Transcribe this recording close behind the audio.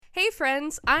Hey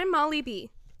friends, I'm Molly B.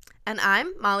 And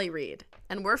I'm Molly Reed,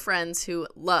 and we're friends who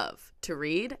love to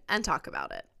read and talk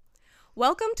about it.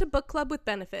 Welcome to Book Club with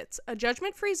Benefits, a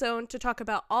judgment-free zone to talk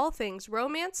about all things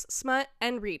romance, smut,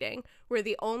 and reading, where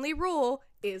the only rule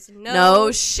is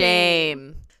no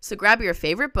shame. So grab your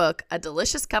favorite book, a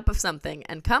delicious cup of something,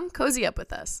 and come cozy up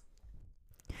with us.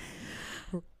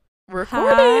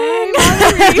 Recording! Hi,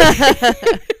 Molly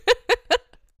Reed.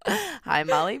 Hi,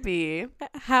 Molly B.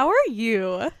 How are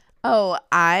you? Oh,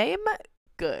 I'm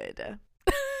good.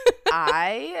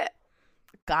 I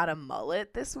got a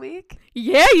mullet this week.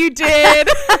 Yeah, you did.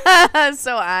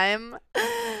 So I'm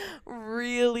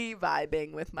really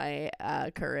vibing with my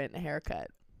current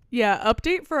haircut. Yeah,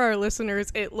 update for our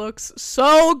listeners. It looks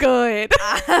so good.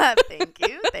 Thank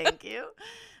you.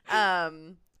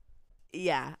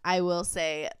 Yeah, I will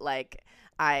say, like,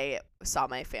 I saw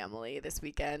my family this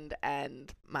weekend,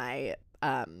 and my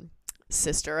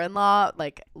sister-in-law,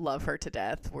 like, love her to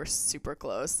death. We're super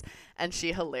close, and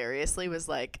she hilariously was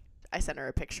like, I sent her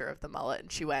a picture of the mullet,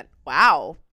 and she went,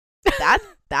 "Wow,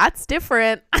 that's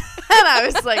different." And I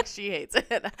was like, she hates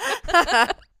it.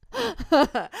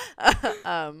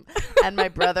 And my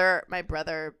brother,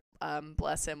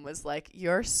 bless him, was like,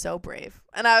 "You're so brave."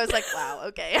 And I was like, wow,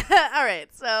 okay. All right.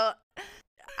 So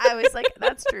I was like,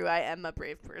 that's true. I am a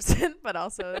brave person, but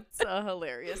also it's a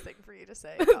hilarious thing for you to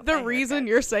say. The reason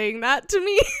you're saying that to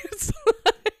me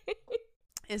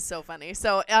is so funny.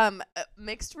 So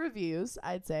mixed reviews,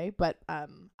 I'd say, but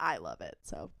I love it.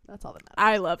 So that's all that matters.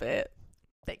 I love it.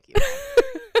 Thank you.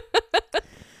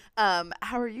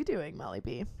 How are you doing, Molly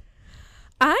B?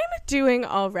 I'm doing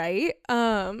all right.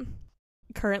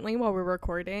 Currently, while we're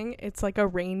recording, it's like a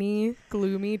rainy,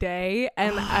 gloomy day,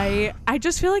 and I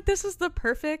just feel like this is the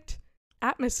perfect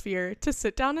atmosphere to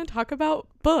sit down and talk about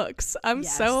books. I'm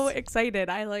so excited.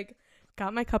 I like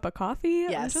got my cup of coffee.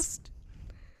 Yes. I'm just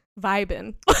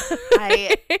vibing.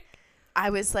 I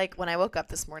was like, when I woke up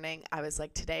this morning, I was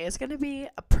like, today is gonna be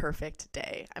a perfect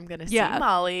day. I'm gonna see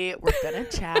Molly. We're gonna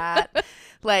chat.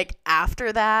 Like,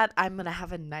 after that, I'm gonna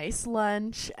have a nice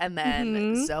lunch, and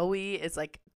then Zoe is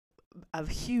like a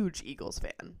huge Eagles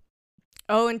fan.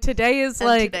 Oh, and today is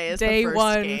day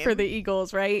one game for the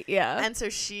Eagles, right? Yeah. And so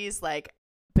she's like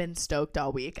been stoked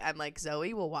all week. I'm like,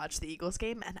 Zoe will watch the Eagles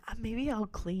game, and maybe I'll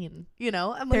clean. You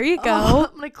know, I'm there like, you go.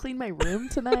 I'm gonna clean my room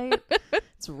tonight.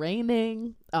 It's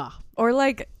raining. Or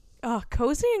like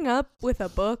cozying up with a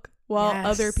book while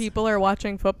other people are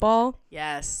watching football.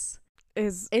 Yes.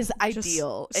 Is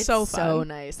ideal. It's so fun. So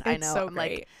nice. I know. So I'm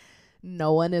great. like,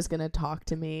 no one is gonna talk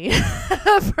to me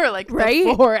for like right?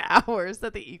 the 4 hours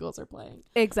that the Eagles are playing.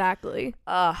 Exactly.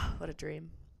 What a dream.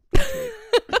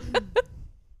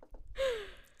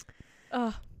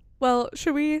 Well,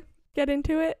 should we get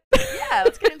into it? Yeah,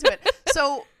 let's get into it.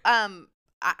 So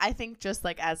I think, just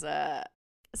like as a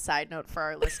side note for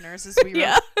our listeners, is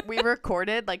we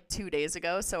recorded like 2 days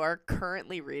ago, so our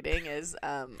currently reading is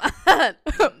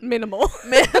minimally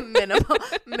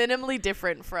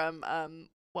different from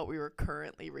what we were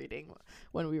currently reading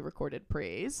when we recorded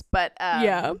Praise. But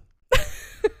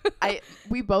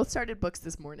we both started books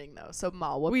this morning though. So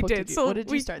Mal, what did you start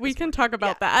this morning? We can talk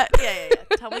about that. Yeah.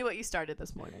 Tell me what you started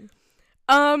this morning.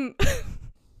 So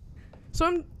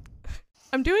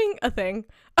I'm doing a thing.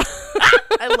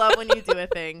 I love when you do a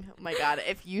thing. Oh my god,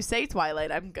 if you say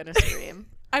Twilight, I'm gonna scream.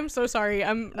 I'm so sorry.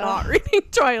 I'm not reading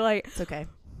Twilight. It's okay.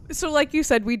 So like you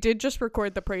said, we did just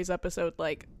record the Praise episode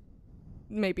like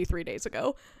maybe 3 days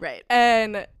ago. Right.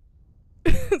 And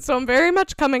so I'm very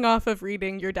much coming off of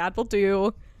reading Your Dad Will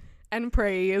Do and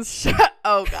Praise.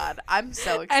 Oh god, I'm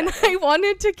so excited. And I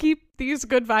wanted to keep these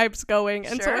good vibes going.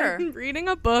 And so I'm reading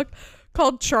a book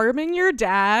called Charming Your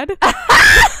Dad.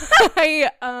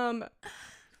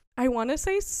 I want to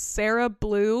say Sarah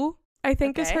Blue, I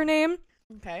think is her name.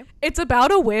 Okay. It's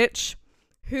about a witch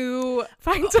who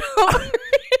finds out.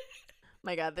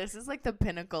 My god, this is like the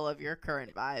pinnacle of your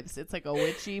current vibes. It's like a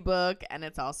witchy book, and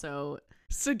it's also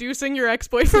seducing your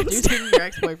ex-boyfriend's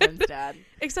dad.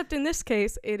 Except in this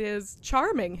case, it is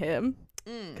charming him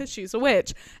because she's a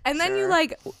witch. And then you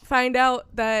like find out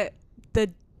that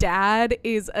the dad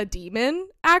is a demon,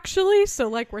 actually. So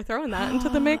like we're throwing that into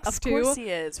the mix too. Of course he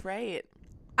is, right?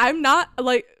 I'm not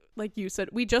like you said,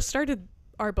 we just started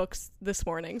our books this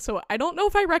morning, so I don't know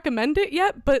if I recommend it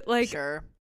yet, but like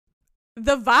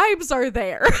the vibes are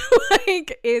there.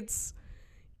 Like it's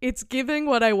giving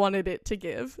what I wanted it to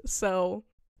give. So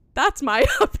that's my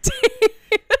update.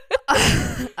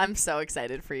 I'm so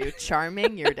excited for you.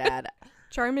 Charming Your Dad.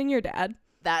 Charming Your Dad.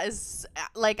 That is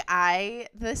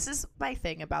this is my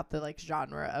thing about the like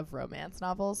genre of romance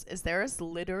novels is there is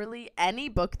literally any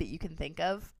book that you can think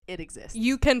of, it exists.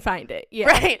 You can find it.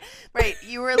 Yeah. Right.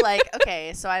 You were like,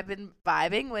 okay, so I've been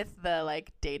vibing with the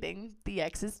like dating the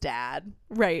ex's dad.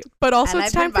 Right. But also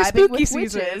it's time for spooky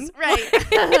season.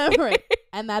 Right. Right.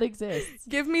 And that exists.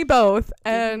 Give me both.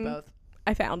 Give me both.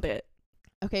 I found it.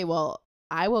 Okay, well,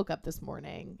 I woke up this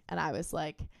morning and I was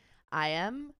like, I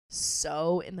am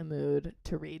so in the mood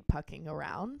to read Pucking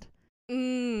Around,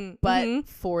 but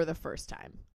for the first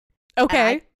time.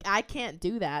 Okay. I can't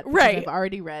do that because right. I've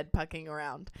already read Pucking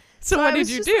Around. So what did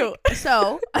you do?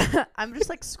 I'm just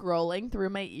like scrolling through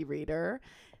my e-reader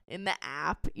in the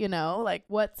app, you know, like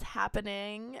what's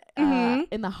happening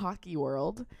in the hockey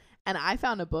world. And I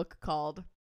found a book called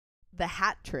The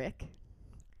Hat Trick.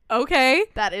 Okay.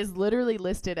 That is literally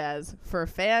listed as for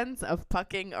fans of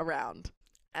Pucking Around.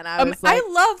 And I was like, I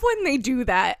love when they do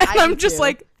that. I'm just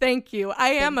like, thank you.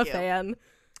 I am a fan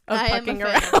of Pucking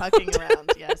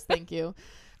Around. Yes, thank you.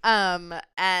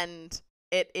 And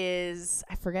it is,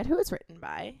 I forget who it's written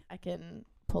by. I can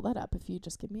pull that up if you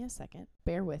just give me a second.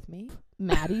 Bear with me.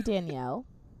 Maddie Danielle,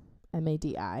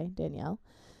 M-A-D-I, Danielle.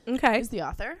 Okay. Is the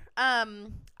author.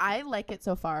 I like it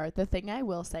so far. The thing I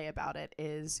will say about it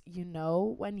is, you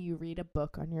know, when you read a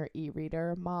book on your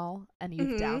e-reader, Mal, and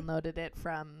you've downloaded it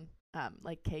from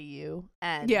like KU,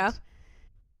 and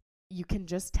you can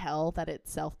just tell that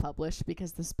it's self-published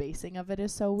because the spacing of it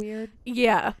is so weird.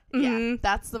 Yeah. Yeah,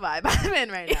 that's the vibe I'm in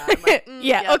right now. I'm like,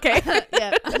 yeah, okay.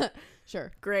 Yeah.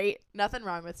 Sure. Great. Nothing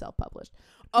wrong with self-published.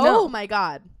 Oh my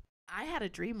God. I had a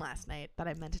dream last night that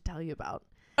I meant to tell you about.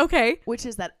 Okay. Which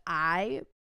is that I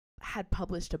had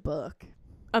published a book.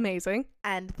 Amazing.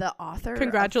 And the author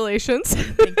Congratulations.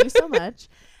 Thank you so much.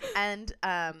 And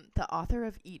the author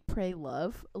of Eat, Pray,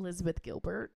 Love, Elizabeth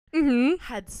Gilbert,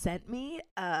 had sent me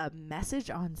a message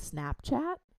on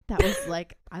Snapchat that was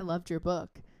like, I loved your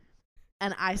book.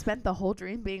 And I spent the whole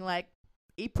dream being like,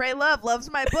 Eat, Pray, Love loves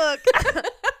my book.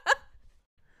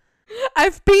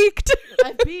 I've peaked.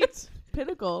 I've peaked.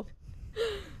 Pinnacle.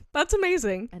 That's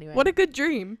amazing. Anyway. What a good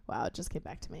dream. Wow, it just came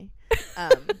back to me.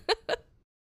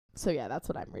 So yeah, that's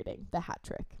what I'm reading. The Hat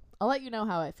Trick. I'll let you know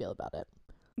how I feel about it.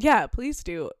 Yeah, please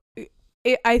do.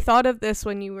 I thought of this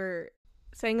when you were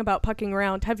saying about Pucking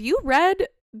Around. Have you read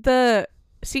the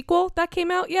sequel that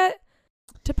came out yet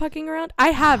to Pucking Around? I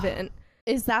haven't.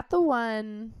 Is that the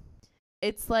one?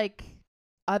 It's like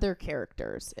other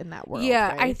characters in that world. Yeah,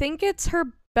 right? I think it's her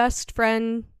best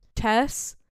friend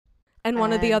Tess and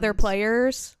one of the other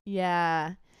players.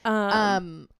 Yeah.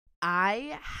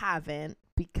 I haven't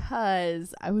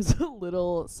because I was a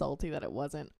little salty that it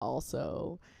wasn't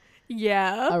also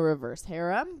a reverse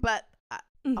harem, but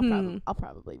I'll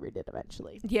probably read it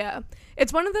eventually. Yeah.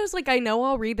 It's one of those, like, I know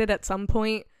I'll read it at some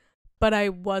point, but I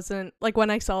wasn't, like, when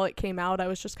I saw it came out, I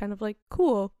was just kind of like,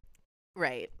 cool.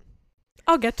 Right.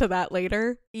 I'll get to that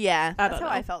later. Yeah. That's how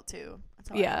I felt too.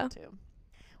 I felt too.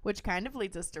 Which kind of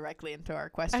leads us directly into our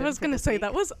question. I was going to say,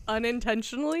 that was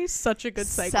unintentionally such a good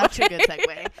segue. Such a good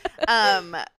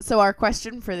segue. So our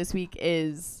question for this week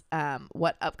is,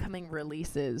 what upcoming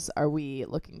releases are we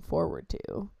looking forward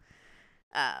to?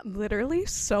 Literally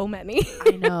so many.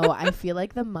 I know. I feel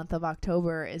like the month of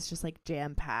October is just like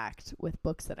jam-packed with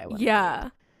books that I want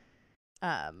to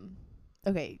read.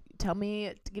 Okay,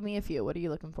 give me a few. What are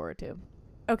you looking forward to?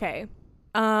 Okay.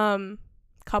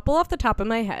 Couple off the top of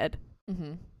my head.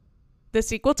 Mm-hmm. The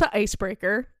sequel to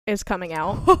Icebreaker is coming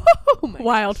out. Oh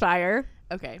Wildfire.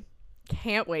 Gosh. Okay.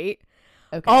 Can't wait.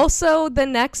 Okay. Also, the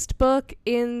next book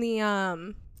in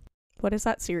the what is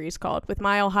that series called with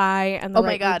Mile High and the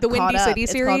Windy City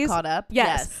series? It's called Caught Up.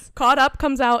 Yes. Caught Up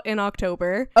comes out in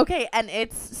October. Okay, and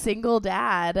it's single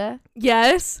dad.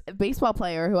 Yes. Baseball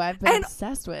player who I've been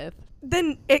obsessed with.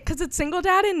 Then because it's single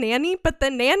dad and nanny, but the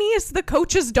nanny is the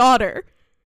coach's daughter.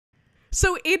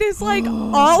 So it is like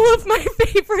all of my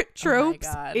favorite tropes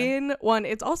in one.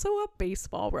 It's also a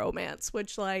baseball romance,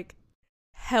 which like,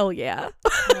 hell yeah.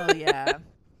 Hell yeah.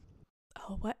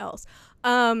 Oh, what else?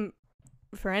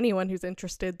 For anyone who's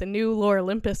interested, the new Lore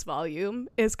Olympus volume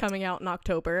is coming out in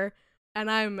October,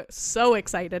 and I'm so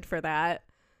excited for that.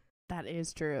 That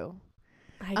is true.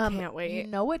 I can't wait. You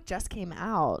know what just came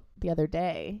out the other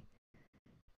day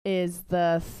is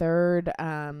the third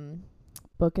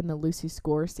book in the Lucy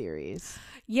Score series.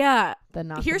 Yeah.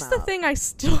 Here's the thing, I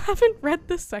still haven't read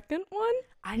the second one.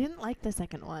 I didn't like the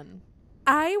second one.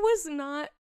 I was not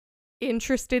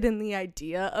interested in the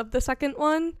idea of the second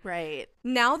one. Right.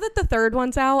 Now that the third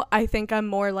one's out, I think I'm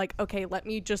more like, okay, let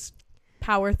me just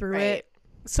power through it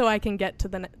so I can get to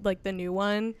the new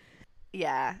one.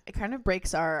 Yeah, it kind of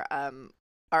breaks our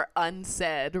our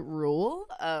unsaid rule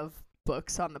of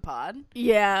books on the pod.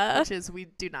 Yeah. Which is we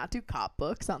do not do cop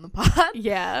books on the pod.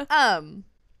 Yeah.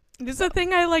 This is a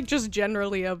thing I like just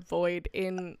generally avoid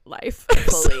in life.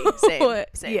 Fully.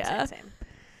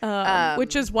 Same.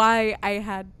 Which is why I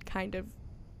had kind of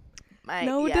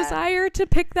desire to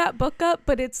pick that book up,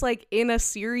 but it's like in a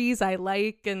series I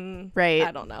like, and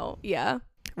I don't know. Yeah.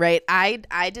 Right.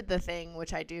 I did the thing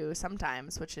which I do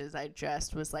sometimes, which is I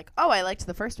just was like, oh, I liked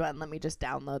the first one. Let me just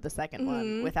download the second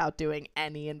one without doing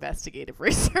any investigative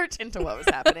research into what was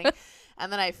happening.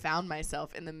 And then I found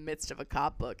myself in the midst of a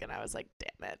cop book and I was like,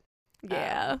 damn it.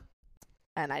 Yeah.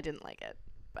 And I didn't like it.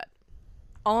 But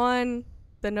on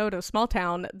the note of Small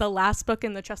Town, the last book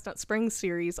in the Chestnut Springs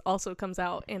series also comes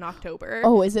out in October.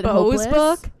 Oh, is it Beau's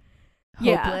book?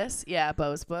 Hopeless? Yeah,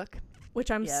 Beau's book. Which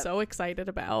I'm so excited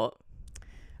about.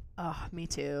 Oh, me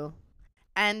too.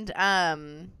 And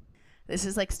this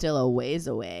is like still a ways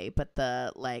away, but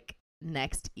the like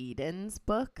next Eden's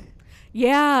book.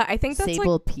 Yeah, I think that's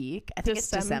Sable like Peak. I think it's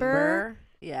December.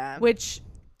 Yeah. Which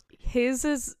his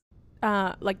is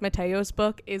like Mateo's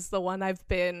book is the one I've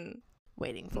been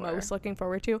waiting for. Most looking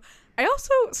forward to. I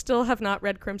also still have not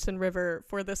read Crimson River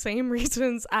for the same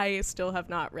reasons I still have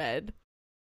not read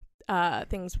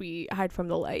Things We Hide from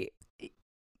the Light.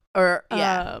 Or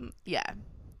yeah.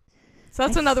 So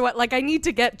that's another one. Like I need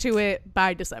to get to it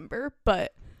by December,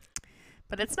 but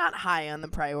it's not high on the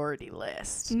priority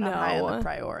list. Not high on the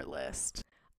priority list.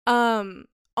 On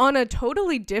a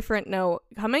totally different note,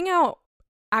 coming out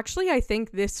actually I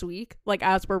think this week, like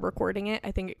as we're recording it,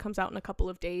 I think it comes out in a couple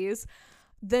of days.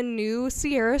 The new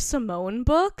Sierra Simone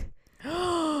book.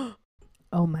 Oh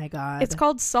my god. It's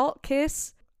called Salt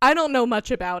Kiss. I don't know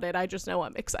much about it. I just know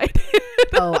I'm excited.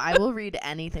 Oh, I will read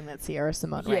anything that Sierra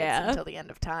Simone writes until the end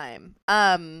of time.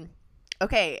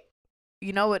 Okay.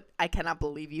 You know what I cannot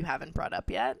believe you haven't brought up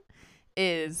yet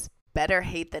is Better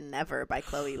Hate Than Never by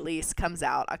Chloe Leese comes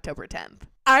out October 10th.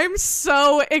 I'm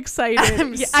so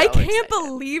excited. I can't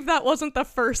believe that wasn't the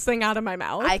first thing out of my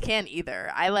mouth. I can't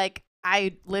either.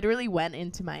 I literally went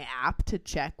into my app to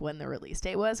check when the release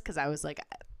date was because I was like,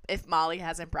 if Molly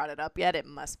hasn't brought it up yet, it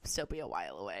must still be a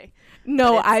while away.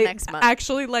 No, I next month.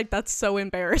 Actually, like, that's so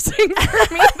embarrassing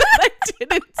for me that I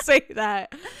didn't say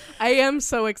that. I am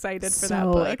so excited for that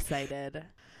book. So excited.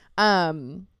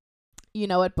 You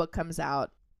know what book comes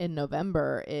out in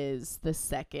November is the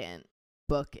second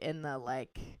book in the,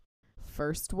 like,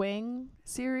 First Wing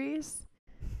series.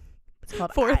 It's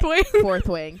called Fourth Wing? Fourth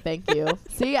Wing, thank you.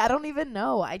 See, I don't even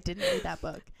know. I didn't read that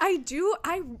book.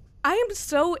 I am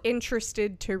so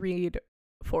interested to read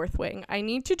Fourth Wing. I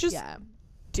need to just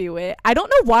do it. I don't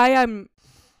know why I'm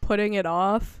putting it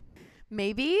off.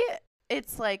 Maybe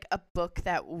it's like a book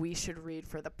that we should read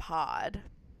for the pod.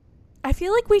 I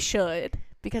feel like we should.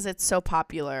 Because it's so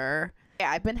popular.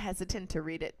 Yeah, I've been hesitant to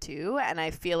read it too, and I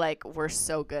feel like we're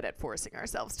so good at forcing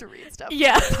ourselves to read stuff.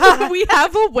 Yeah, we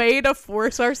have a way to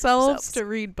force ourselves to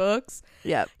read books.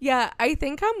 Yeah. Yeah, I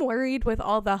think I'm worried with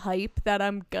all the hype that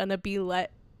I'm gonna be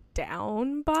let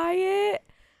down by it.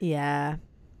 Yeah.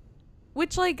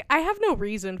 Which, like, I have no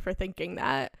reason for thinking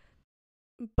that.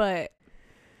 But,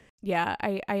 yeah,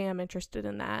 I am interested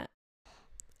in that.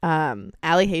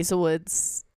 Ali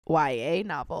Hazelwood's YA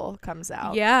novel comes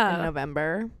out in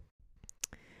November.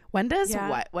 When does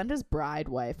Bride,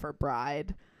 Wife, or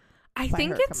Bride? I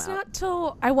think it's not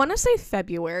till, I want to say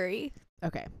February.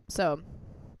 Okay, so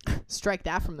strike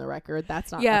that from the record.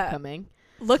 That's not upcoming.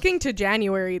 Looking to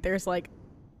January, there's like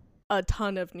a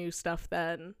ton of new stuff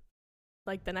then.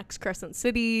 Like the next Crescent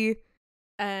City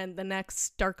and the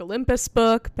next Dark Olympus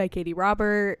book by Katie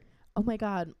Robert. Oh my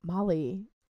god, Molly,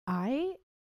 I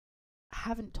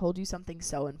haven't told you something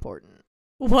so important.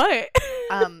 What?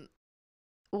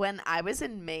 When I was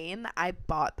in Maine, I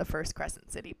bought the first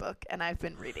Crescent City book, and I've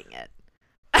been reading it.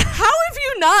 How have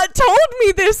you not told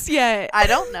me this yet? I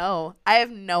don't know. I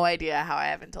have no idea how I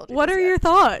haven't told you What this are yet. your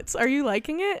thoughts? Are you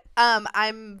liking it?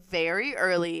 I'm very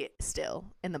early still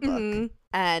in the book,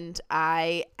 and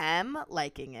I am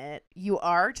liking it. You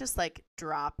are just, like,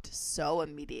 dropped so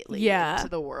immediately into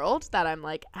the world that I'm,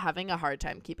 like, having a hard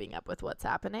time keeping up with what's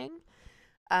happening.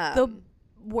 The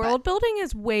world building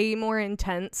is way more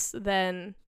intense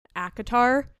than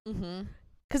ACOTAR.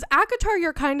 Because ACOTAR,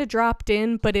 you're kind of dropped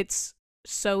in, but it's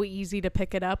so easy to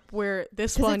pick it up, where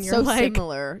this one you're so like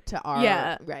similar to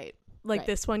our right.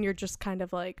 This one you're just kind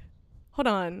of like, hold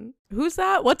on, who's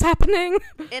that? What's happening?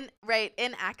 In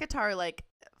ACOTAR, like,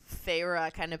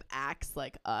 Feyre kind of acts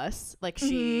like us, like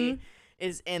she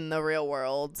is in the real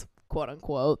world, quote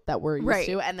unquote, that we're used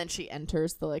to, and then she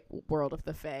enters the, like, world of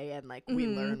the Fae, and, like, we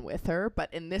learn with her.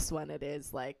 But in this one, it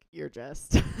is like you're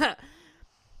just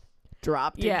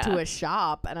dropped into a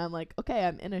shop, and I'm like, okay,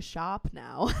 I'm in a shop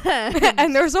now.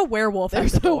 And there's a werewolf at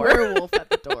the door. There's a werewolf at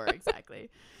the door, exactly.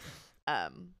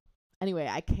 Anyway,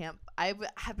 I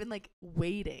have been like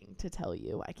waiting to tell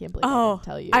you. I can't believe I didn't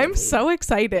tell you. I'm so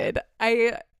excited.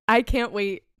 I can't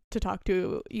wait to talk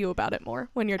to you about it more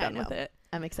when you're done with it.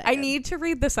 I'm excited. I need to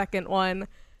read the second one.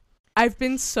 I've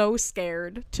been so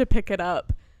scared to pick it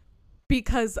up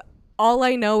because all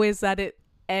I know is that it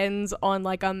ends on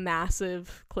like a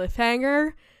massive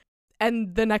cliffhanger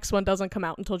and the next one doesn't come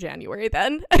out until January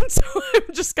then. And so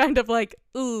I'm just kind of like,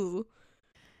 ooh,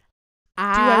 do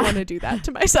I want to do that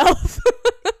to myself?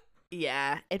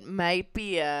 Yeah, it might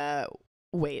be a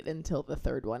wait until the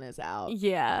third one is out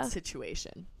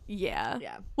situation.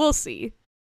 Yeah. We'll see.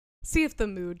 See if the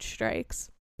mood strikes.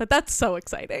 But that's so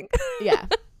exciting. Yeah.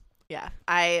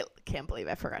 I can't believe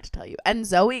I forgot to tell you. And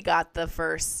Zoe got the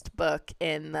first book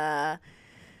in the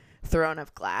Throne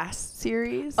of Glass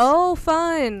series. Oh,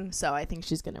 fun. So I think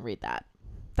she's going to read that.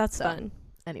 That's fun.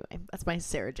 Anyway, that's my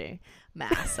Sarah J.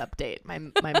 Maas update. My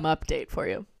update for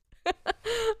you.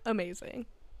 Amazing.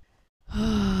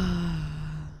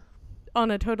 On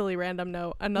a totally random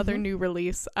note, another new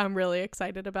release I'm really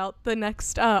excited about. The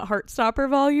next Heartstopper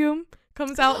volume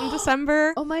comes out in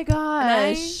December. Oh my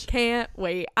gosh. I can't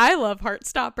wait. I love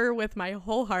Heartstopper with my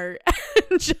whole heart.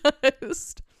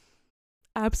 Just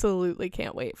absolutely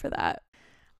can't wait for that.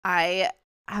 I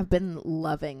have been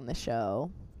loving the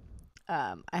show.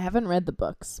 I haven't read the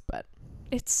books, but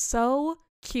it's so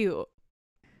cute.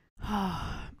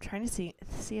 I'm trying to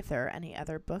see if there are any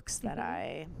other books that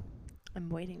I'm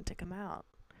waiting to come out.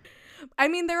 I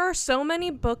mean, there are so many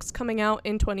books coming out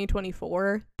in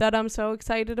 2024 that I'm so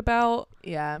excited about.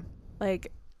 Yeah.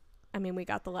 Like, I mean, we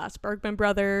got The Last Bergman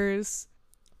Brothers.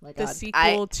 My God. The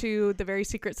sequel to The Very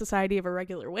Secret Society of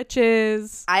Irregular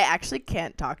Witches. I actually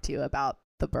can't talk to you about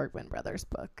the Bergman Brothers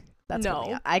book. That's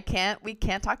no. We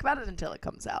can't talk about it until it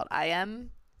comes out. I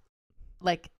am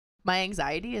like, my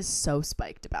anxiety is so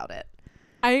spiked about it.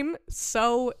 I'm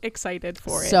so excited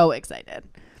for it. So excited.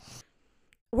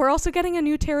 We're also getting a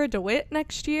new Tara DeWitt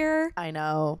next year. I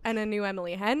know. And a new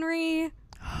Emily Henry.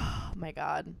 Oh my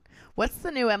God. What's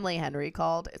the new Emily Henry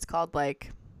called? It's called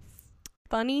like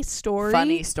Funny Story.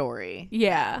 Funny Story.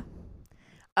 Yeah.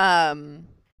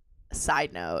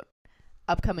 Side note,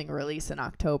 upcoming release in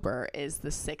October is the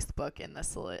 6th book in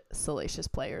the Salacious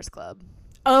Players Club.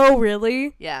 Oh,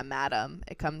 really? Yeah, Madam.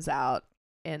 It comes out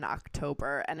in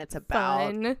October and it's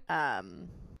about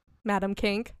Madam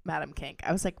Kink. Madam Kink.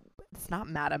 I was like, it's not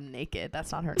Madam Naked.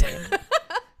 That's not her name.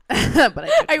 But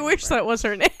I wish that was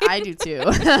her name. I do too.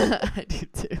 I do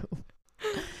too.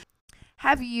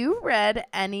 Have you read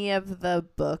any of the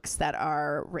books that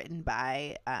are written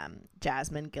by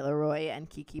Jasmine Guillory and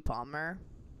Keke Palmer?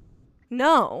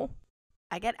 No.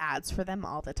 I get ads for them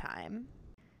all the time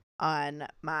on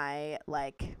my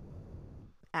like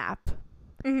app.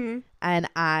 Mm-hmm. And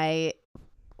I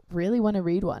really want to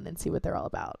read one and see what they're all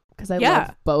about. Because I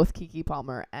love both Keke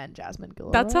Palmer and Jasmine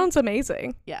Guillory. That sounds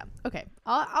amazing. Yeah. Okay.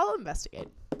 I'll investigate.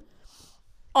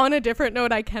 On a different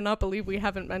note, I cannot believe we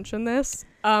haven't mentioned this.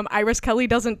 Iris Kelly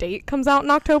Doesn't Date comes out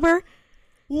in October.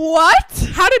 What?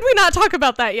 How did we not talk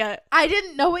about that yet? I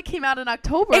didn't know it came out in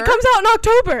October. It comes out in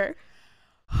October.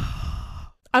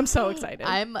 I'm so excited.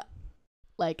 I'm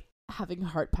like having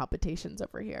heart palpitations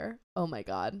over here. Oh my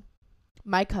God.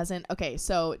 My cousin. Okay.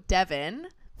 So Devin,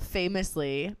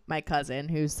 famously my cousin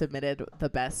who submitted the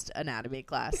best anatomy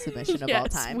class submission of all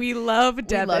time. We love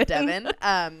Devin. We love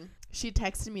Devin. She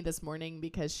texted me this morning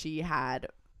because she had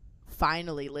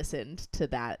finally listened to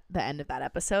the end of that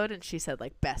episode, and she said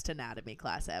like best anatomy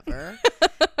class ever.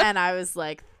 And I was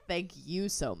like, thank you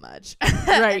so much.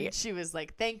 Right. And she was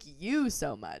like, thank you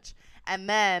so much. And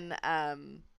then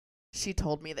she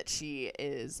told me that she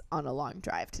is on a long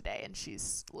drive today and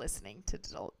she's listening to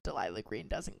Delilah Green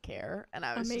Doesn't Care. And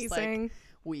I was just like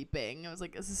weeping. I was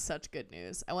like, this is such good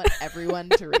news. I want everyone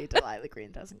to read Delilah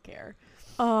Green Doesn't Care.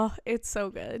 Oh, it's so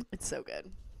good. It's so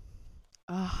good.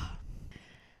 Oh.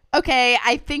 Okay,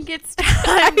 I think it's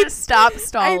time to stop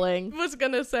stalling. I was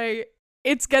going to say,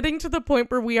 it's getting to the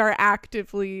point where we are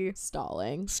actively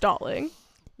stalling.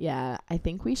 Yeah, I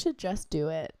think we should just do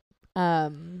it.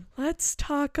 Let's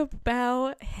talk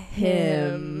about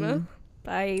Him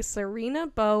by Serena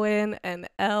Bowen and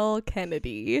Elle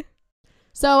Kennedy.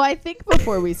 So I think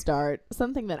before we start,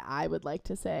 something that I would like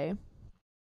to say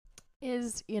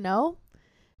is,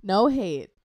 no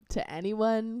hate to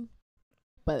anyone,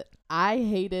 but I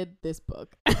hated this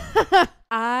book.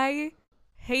 I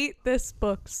hate this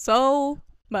book so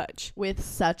much. With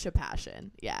such a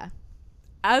passion. Yeah.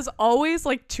 As always,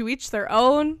 like, to each their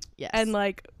own. Yes. And,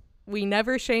 like, We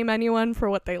never shame anyone for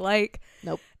what they like.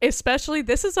 Nope. Especially,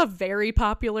 this is a very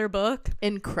popular book.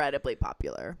 Incredibly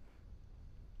popular.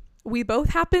 We both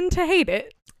happen to hate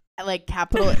it. Like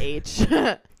capital H.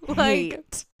 Like,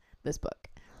 hate this book.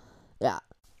 Yeah.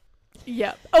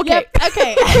 Yep. Okay. Yep.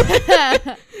 Okay.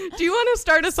 Do you want to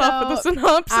start us off with a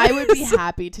synopsis? I would be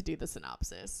happy to do the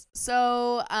synopsis.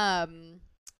 So,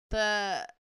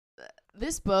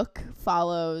 this book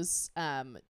follows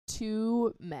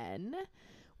two men,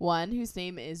 one whose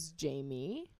name is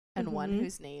Jamie and one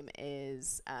whose name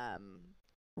is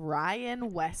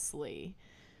Ryan Wesley.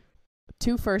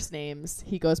 Two first names.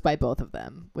 He goes by both of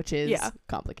them, which is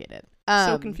complicated.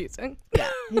 So confusing. Yeah.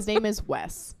 His name is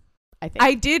Wes, I think.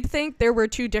 I did think there were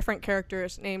two different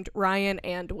characters named Ryan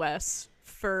and Wes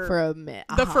for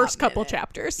the first couple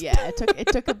chapters. Yeah, it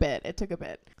took a bit. It took a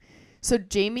bit. So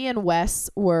Jamie and Wes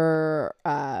were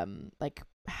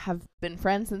have been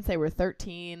friends since they were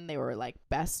 13. They were like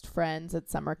best friends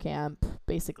at summer camp,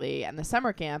 basically. And the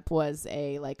summer camp was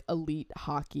a like elite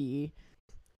hockey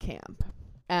camp.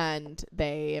 And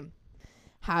they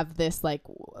have this like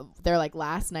they're like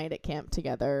last night at camp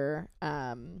together.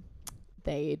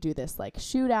 They do this like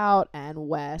shootout, and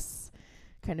Wes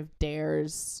kind of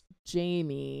dares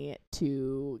Jamie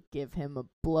to give him a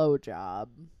blowjob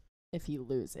if he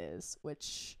loses,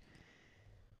 which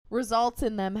results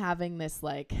in them having this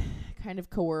like kind of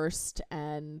coerced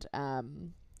and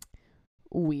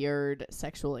weird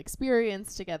sexual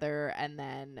experience together. And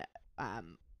then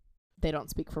they don't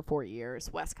speak for 4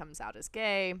 years. Wes comes out as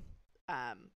gay,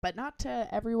 but not to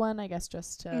everyone, I guess,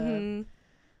 just to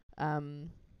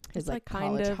his like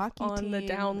college hockey on team. The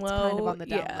down low. It's kind of on the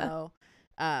down low.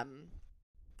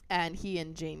 And he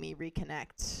and Jamie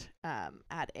reconnect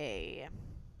at a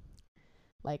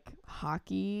like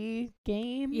hockey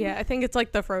game. Yeah, I think it's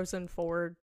like the Frozen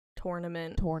Four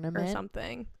tournament or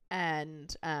something.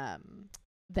 And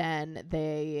then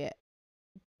they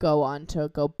go on to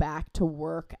go back to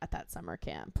work at that summer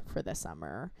camp for the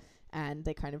summer, and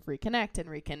they kind of reconnect and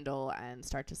rekindle and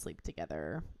start to sleep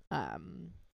together.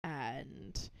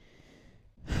 And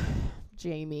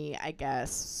Jamie, I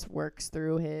guess, works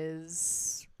through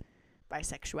his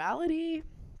bisexuality,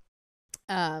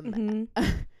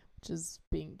 which is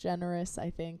being generous,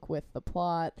 I think, with the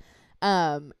plot.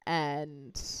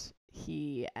 And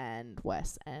he and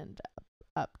Wes end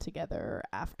up together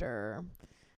after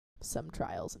some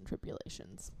trials and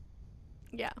tribulations.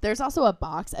 Yeah. There's also a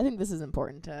box. I think this is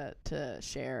important to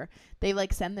share. They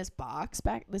like send this box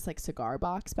back, this like cigar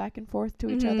box back and forth to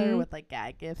each other with like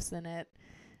gag gifts in it.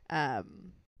 That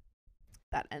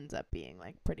ends up being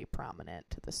like pretty prominent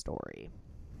to the story.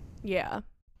 Yeah.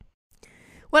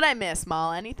 What I miss,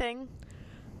 Mal? Anything?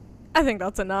 I think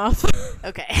that's enough.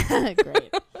 Okay.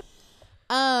 Great.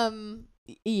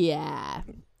 Yeah.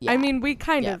 I mean, we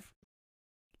kind of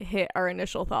hit our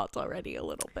initial thoughts already a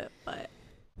little bit, but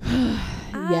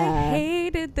I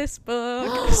hated this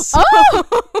book so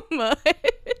much.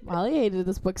 Molly hated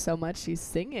this book so much she's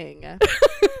singing.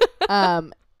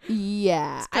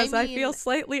 Yeah, because I feel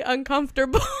slightly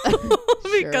uncomfortable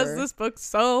because this book's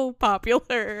so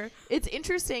popular. It's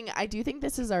interesting. I do think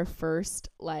this is our first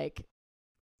like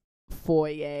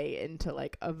foyer into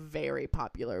like a very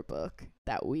popular book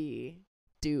that we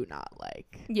do not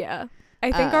like. Yeah.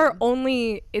 I think our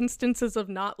only instances of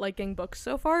not liking books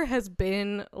so far has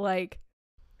been like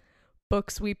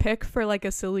books we pick for like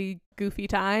a silly, goofy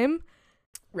time.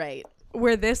 Right.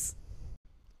 Where this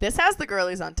has the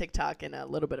girlies on TikTok in a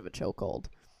little bit of a chokehold.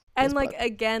 And like,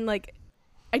 again, like,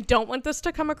 I don't want this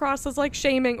to come across as like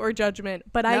shaming or judgment,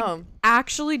 but I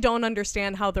actually don't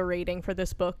understand how the rating for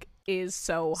this book is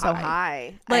so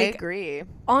high. Like, I agree.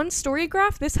 On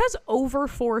Storygraph, this has over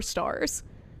 4 stars.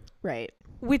 Right.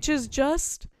 Which is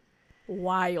just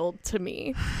wild to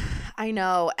me. I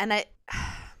know. And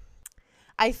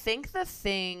I think the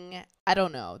thing, I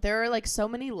don't know, there are like so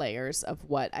many layers of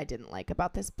what I didn't like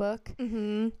about this book.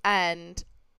 And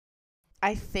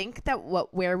I think that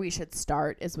where we should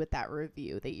start is with that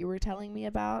review that you were telling me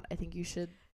about. I think you should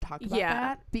talk about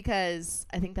that, because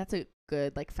I think that's a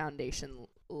good like foundation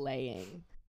laying.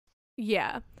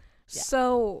 Yeah.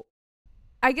 So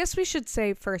I guess we should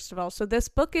say, first of all, so this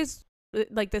book is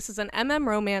like, this is an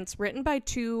romance written by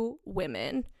 2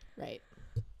 women. Right.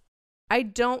 I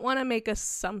don't want to make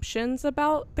assumptions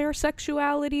about their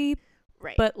sexuality.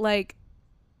 Right. But like,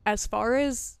 as far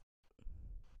as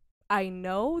I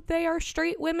know, they are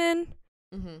straight women.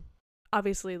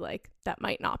 Obviously, like, that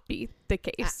might not be the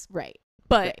case. Right.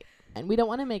 But right. And we don't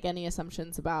want to make any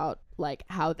assumptions about like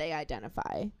how they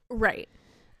identify. Right.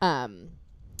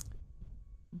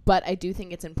 But I do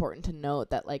think it's important to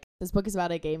note that like this book is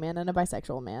about a gay man and a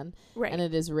bisexual man, right, and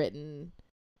it is written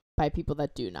by people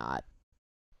that do not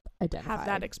identify have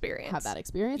that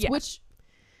experience, yeah. Which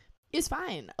is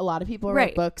fine. A lot of people right.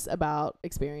 write books about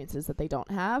experiences that they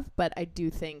don't have, but I do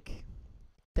think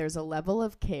there's a level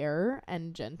of care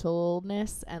and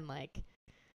gentleness and like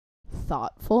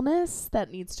thoughtfulness that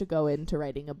needs to go into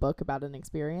writing a book about an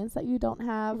experience that you don't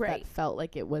have, right. that felt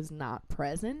like it was not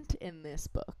present in this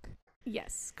book.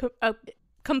 Yes,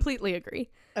 completely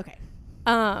agree. Okay.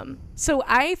 So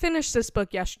I finished this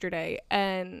book yesterday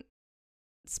and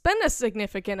spent a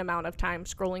significant amount of time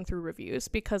scrolling through reviews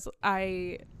because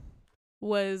I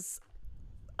was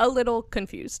a little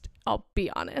confused, I'll be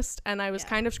honest. And I was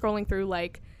kind of scrolling through,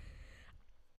 like,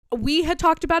 we had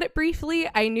talked about it briefly.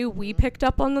 I knew we picked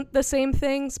up on the same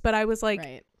things, but I was like,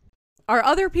 right. Are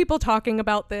other people talking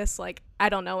about this? Like, I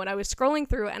don't know. And I was scrolling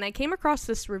through and I came across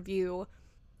this review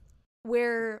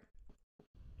where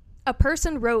a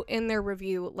person wrote in their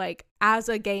review, like, as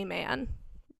a gay man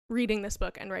reading this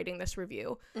book and writing this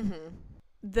review,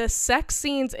 the sex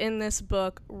scenes in this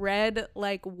book read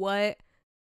like what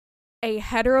a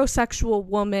heterosexual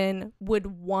woman would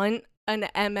want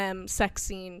an sex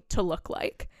scene to look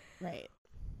like. Right.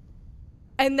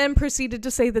 And then proceeded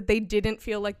to say that they didn't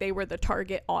feel like they were the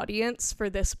target audience for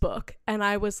this book. And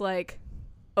I was like,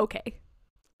 okay,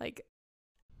 like,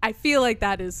 I feel like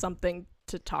that is something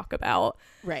to talk about.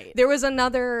 Right. There was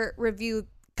another review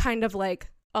kind of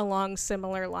like along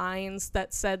similar lines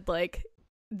that said like,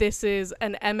 this is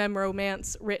an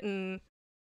romance written,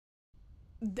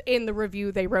 in the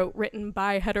review they wrote, written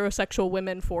by heterosexual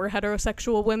women for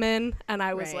heterosexual women. And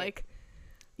I was like,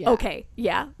 okay,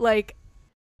 yeah, like,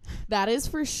 that is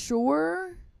for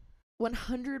sure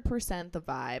 100% the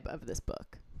vibe of this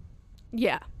book.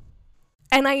 Yeah.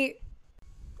 And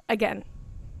again,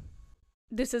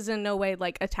 this is in no way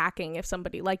like attacking if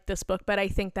somebody liked this book, but I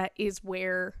think that is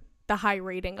where the high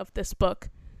rating of this book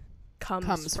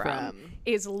comes from.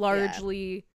 Is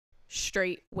largely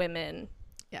straight women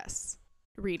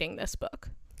reading this book.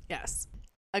 Yes.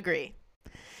 Agree.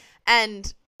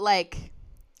 And like,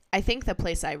 I think the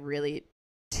place I really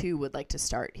too would like to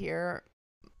start here,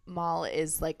 Mal,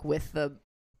 is like with the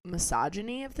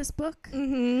misogyny of this book,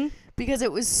 because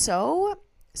it was so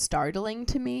startling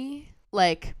to me.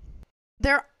 Like,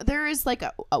 there is like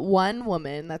a one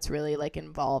woman that's really like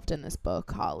involved in this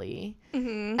book, Holly,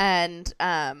 and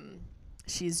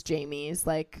she's Jamie's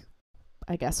like,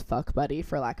 I guess, fuck buddy,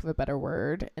 for lack of a better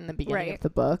word, in the beginning of the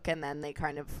book, and then they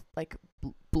kind of like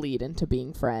bleed into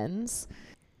being friends.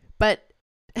 But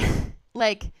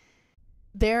like,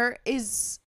 there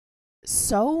is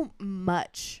so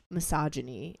much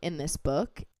misogyny in this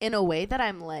book in a way that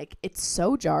I'm like, it's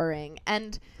so jarring.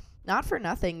 And not for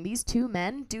nothing, these two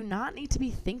men do not need to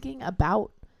be thinking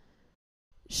about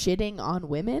shitting on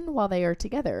women while they are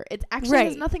together. It actually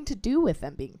has nothing to do with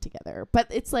them being together. But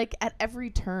it's like at every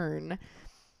turn,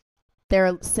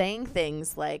 they're saying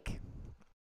things like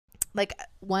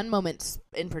one moment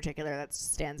in particular that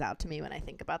stands out to me when I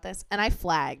think about this, and I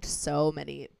flagged so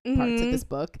many parts of this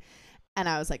book, and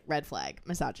I was like, red flag,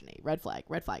 misogyny, red flag,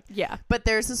 red flag. Yeah. But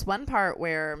there's this one part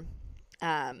where,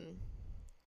 and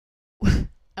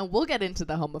we'll get into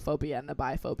the homophobia and the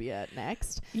biphobia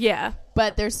next. Yeah.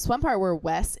 But there's this one part where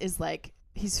Wes is like,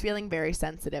 he's feeling very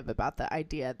sensitive about the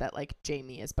idea that like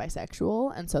Jamie is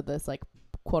bisexual, and so this like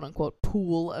quote unquote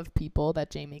pool of people that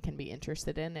Jamie can be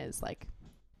interested in is like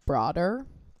broader,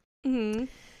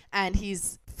 and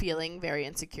he's feeling very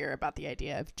insecure about the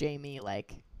idea of Jamie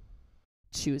like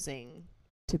choosing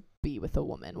to be with a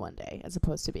woman one day as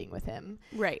opposed to being with him,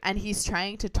 and he's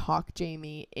trying to talk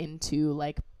Jamie into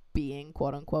like being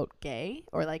quote unquote gay,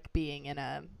 or like being in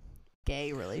a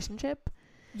gay relationship.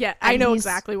 And I know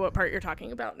exactly what part you're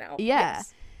talking about now.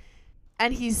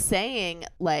 And he's saying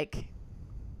like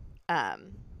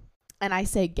and I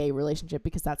say gay relationship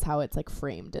because that's how it's like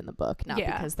framed in the book, not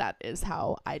because that is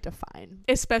how I define,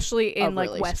 especially in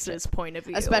like Wes's point of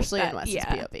view, especially in Wes's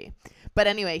POV. But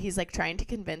anyway, he's like trying to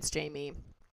convince Jamie,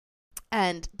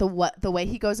 and the way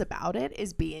he goes about it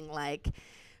is being like,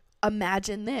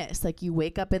 imagine this, like you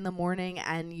wake up in the morning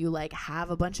and you like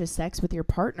have a bunch of sex with your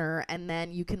partner, and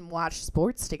then you can watch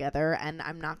sports together, and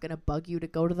I'm not gonna bug you to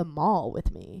go to the mall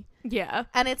with me.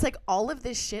 And it's like all of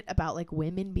this shit about like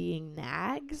women being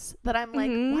nags that I'm like,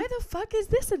 why the fuck is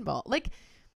this involved? Like,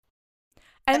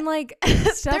 and like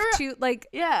stuff too, like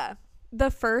the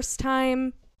first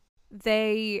time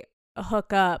they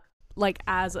hook up like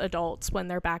as adults when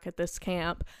they're back at this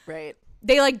camp,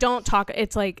 they like don't talk.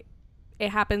 It's like it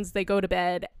happens, they go to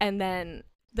bed, and then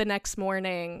the next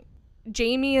morning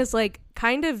Jamie is like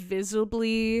kind of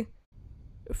visibly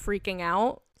freaking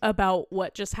out about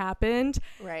what just happened.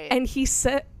 Right. And he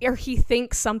said, or he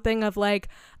thinks something of like,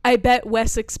 I bet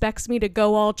Wes expects me to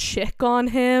go all chick on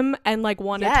him and like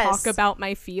want to talk about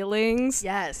my feelings.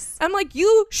 Yes. I'm like,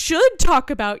 you should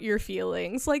talk about your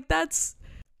feelings. Like, that's,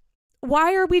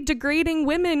 why are we degrading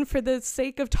women for the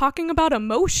sake of talking about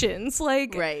emotions?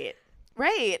 Like, right.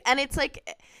 And it's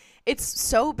like, it's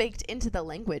so baked into the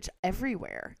language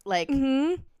everywhere. Like,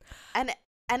 and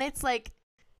it's like,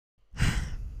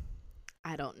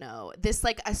 I don't know, this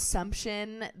like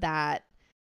assumption that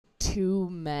two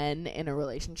men in a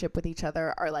relationship with each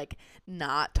other are like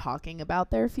not talking about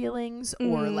their feelings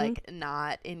or like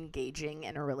not engaging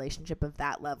in a relationship of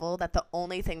that level, that the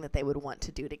only thing that they would want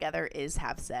to do together is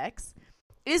have sex,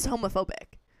 is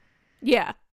homophobic.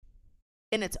 Yeah.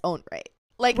 In its own right.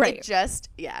 Like, it just,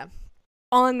 yeah.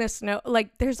 On this note,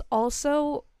 like, there's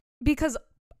also, because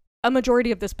a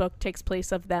majority of this book takes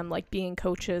place of them like being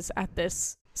coaches at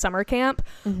this summer camp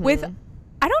with,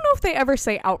 I don't know if they ever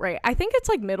say outright, I think it's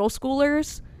like middle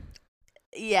schoolers.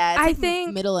 Yeah, I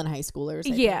think middle and high schoolers.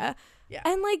 Yeah.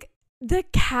 And like the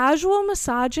casual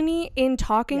misogyny in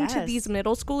talking to these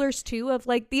middle schoolers too, of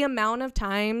like the amount of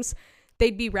times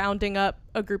they'd be rounding up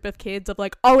a group of kids of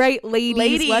like, all right,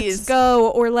 ladies. Let's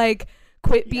go, or like,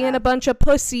 quit being a bunch of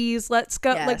pussies, let's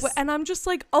go. Like, and I'm just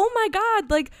like, oh my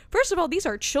god, like, first of all, these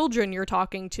are children you're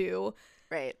talking to,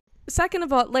 right? Second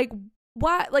of all, like,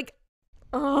 what, like,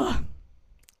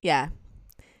 yeah,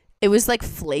 it was like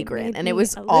flagrant and it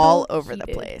was all over the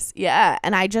place. Yeah.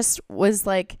 And I just was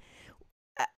like,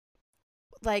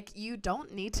 you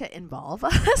don't need to involve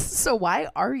us, so why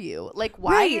are you like,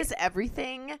 why is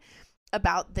everything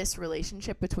about this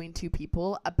relationship between two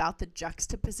people about the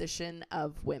juxtaposition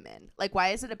of women? Like, why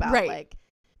is it about like,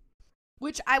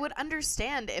 which I would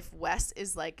understand if Wes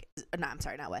is like, no, I'm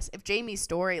sorry, not Wes, if Jamie's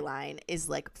storyline is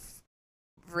like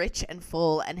rich and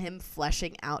full and him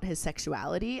fleshing out his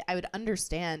sexuality, I would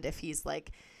understand if he's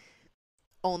like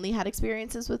only had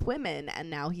experiences with women and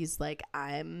now he's like,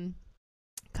 I'm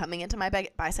coming into my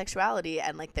bisexuality,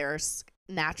 and like there's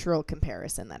natural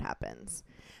comparison that happens.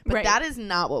 But that is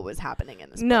not what was happening in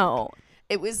this book. No.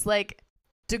 It was like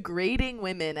degrading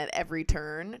women at every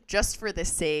turn just for the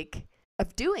sake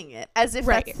of doing it, as if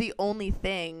that's the only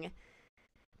thing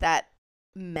that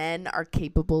men are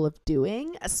capable of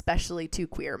doing, especially two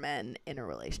queer men in a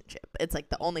relationship. It's like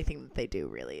the only thing that they do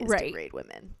really is degrade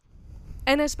women.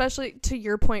 And especially to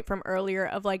your point from earlier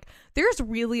of like, there's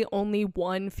really only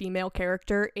one female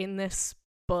character in this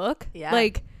book. Yeah.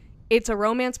 Like, it's a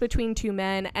romance between two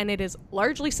men, and it is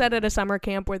largely set at a summer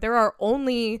camp where there are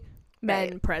only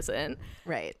men present.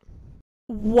 Right.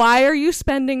 Why are you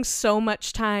spending so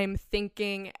much time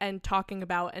thinking and talking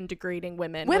about and degrading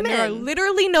women when there are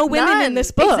literally no women in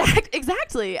this book?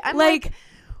 Exactly. I'm like,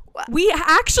 we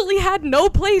actually had no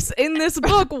place in this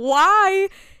book. Why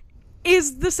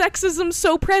is the sexism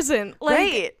so present?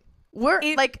 Like,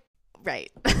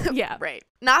 yeah. Right.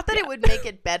 Not that it would make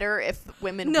it better if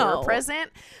women were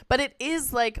present, but it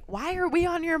is like, why are we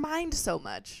on your mind so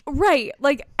much? Right.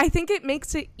 Like, I think it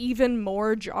makes it even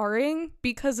more jarring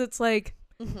because it's like,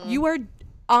 you are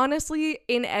honestly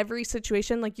in every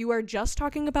situation, like, you are just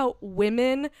talking about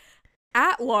women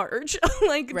at large.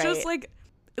 Like, just like,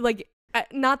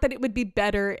 not that it would be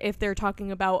better if they're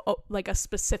talking about like a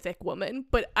specific woman,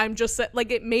 but I'm just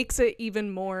like, it makes it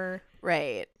even more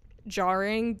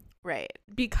jarring. Right.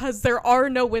 Because there are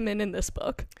no women in this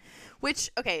book.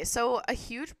 Which, okay, so a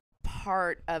huge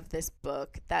part of this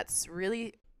book that's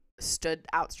really stood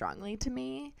out strongly to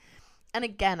me, and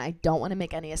again, I don't want to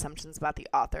make any assumptions about the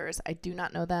authors. I do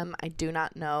not know them. I do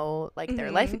not know, like,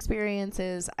 their life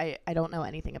experiences. I don't know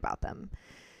anything about them.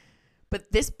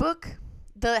 But this book,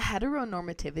 the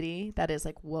heteronormativity that is,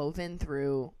 like, woven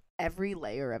through every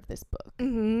layer of this book,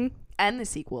 and the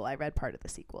sequel, I read part of the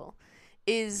sequel,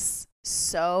 is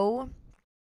so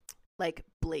like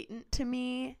blatant to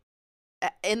me,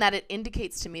 in that it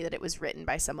indicates to me that it was written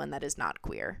by someone that is not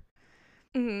queer.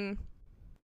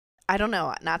 I don't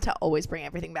know, not to always bring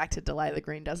everything back to Delilah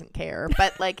Green Doesn't Care,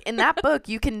 but like in that book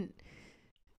you can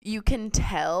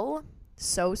tell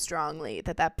so strongly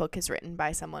that book is written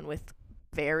by someone with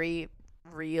very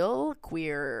real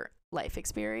queer life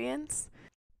experience,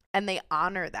 and they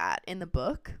honor that in the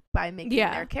book by making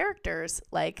their characters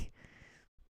like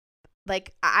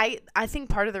I think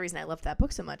part of the reason I loved that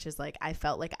book so much is like I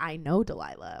felt like I know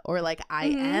Delilah, or like I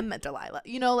am Delilah,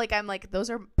 you know, like I'm like, those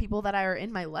are people that are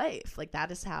in my life. Like,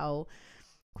 that is how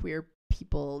queer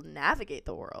people navigate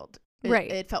the world.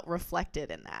 It felt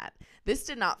reflected in that. This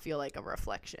did not feel like a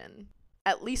reflection,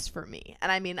 at least for me.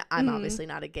 And I mean, I'm obviously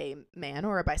not a gay man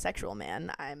or a bisexual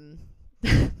man. I'm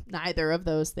neither of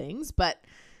those things, but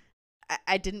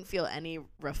I didn't feel any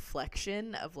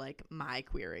reflection of like my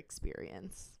queer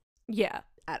experience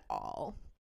at all.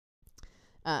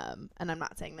 And I'm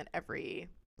not saying that every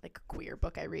like queer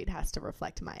book I read has to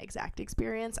reflect my exact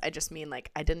experience. I just mean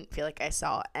like I didn't feel like I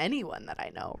saw anyone that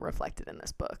I know reflected in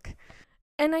this book.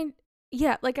 And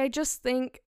I just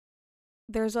think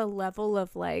there's a level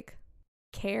of like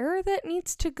care that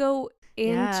needs to go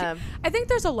into. I think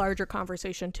there's a larger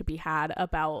conversation to be had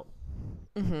about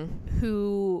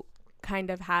who kind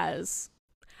of has,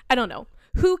 I don't know,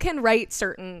 who can write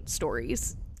certain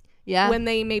stories when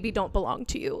they maybe don't belong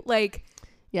to you. Like,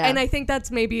 and I think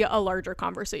that's maybe a larger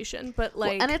conversation, but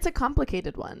like, and it's a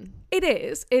complicated one. It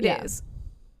is. It is.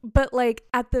 But like,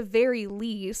 at the very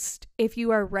least, if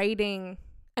you are writing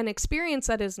an experience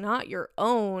that is not your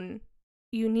own,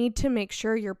 you need to make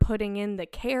sure you're putting in the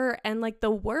care and like the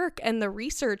work and the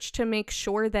research to make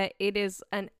sure that it is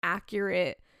an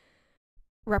accurate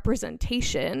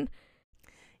representation.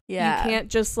 You can't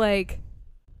just like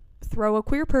throw a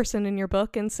queer person in your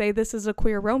book and say this is a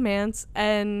queer romance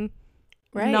and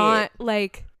not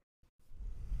like,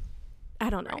 I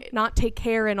don't know, not take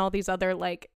care in all these other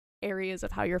like areas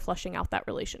of how you're fleshing out that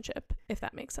relationship, if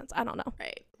that makes sense. I don't know.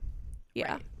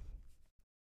 Yeah.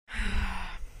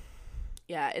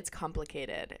 Yeah, it's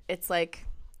complicated. It's like,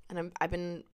 and I've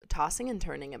been tossing and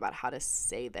turning about how to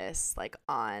say this like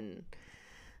on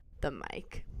the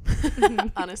mic,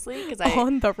 honestly, because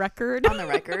on the record,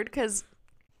 because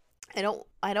I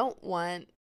don't want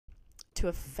to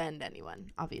offend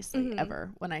anyone, obviously,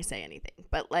 ever when I say anything,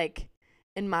 but like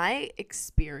in my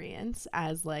experience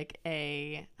as like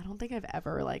I don't think I've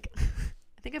ever like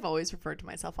I think I've always referred to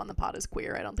myself on the pod as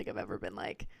queer. I don't think I've ever been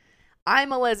like,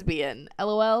 I'm a lesbian,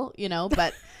 LOL, you know,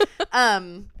 but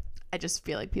I just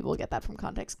feel like people get that from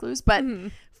context clues. But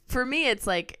for me, it's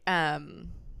like I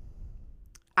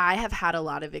have had a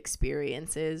lot of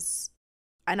experiences,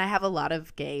 and I have a lot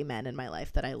of gay men in my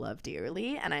life that I love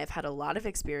dearly, and I have had a lot of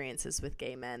experiences with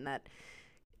gay men that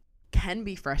can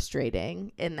be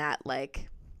frustrating in that like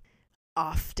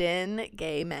often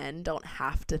gay men don't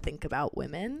have to think about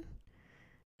women,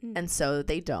 and so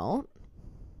they don't.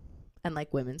 And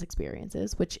like women's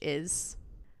experiences, which is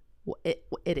it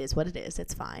is what it is.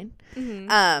 It's fine.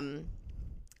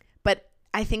 But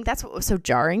I think that's what was so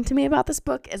jarring to me about this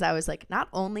book is I was like, not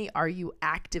only are you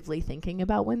actively thinking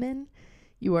about women,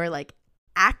 you are like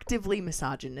actively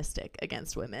misogynistic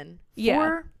against women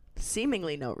for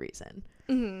seemingly no reason.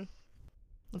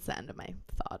 That's the end of my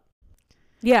thought.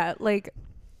 Yeah, like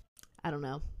I don't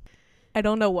know. I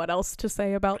don't know what else to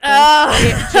say about this.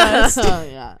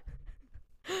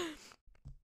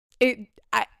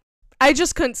 I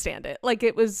just couldn't stand it. Like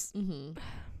it was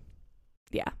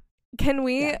Can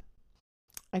we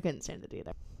I couldn't stand it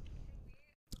either.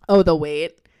 Oh, the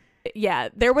weight. Yeah,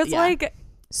 there was like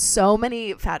so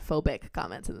many fat phobic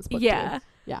comments in this book. Yeah.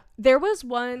 There was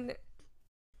one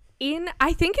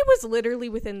I think it was literally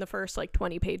within the first like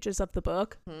 20 pages of the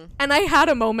book. And I had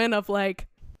a moment of like,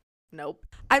 nope.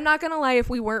 I'm not gonna lie, if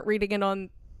we weren't reading it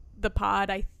on the pod,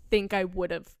 I think I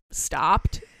would have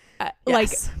stopped. Like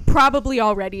probably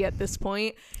already at this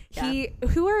point. I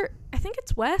think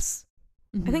it's Wes.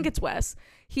 I think it's Wes.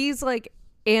 He's like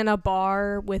in a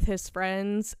bar with his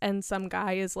friends and some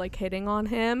guy is like hitting on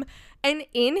him, and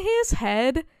in his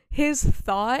head his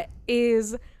thought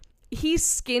is he's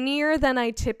skinnier than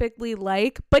I typically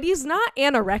like, but he's not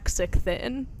anorexic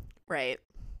thin. Right.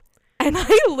 And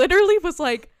I literally was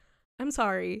like, I'm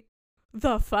sorry,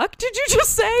 the fuck did you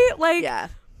just say?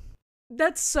 Like,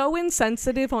 that's so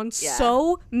insensitive on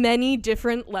so many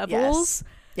different levels.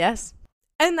 Yes.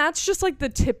 And that's just like the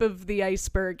tip of the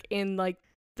iceberg in like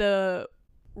the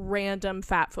random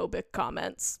fat phobic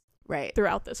comments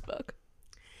throughout this book.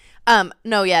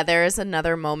 No, there is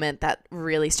another moment that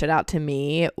really stood out to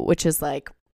me, which is like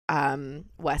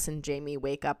Wes and Jamie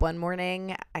wake up one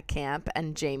morning at camp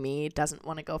and Jamie doesn't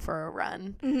want to go for a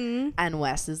run. And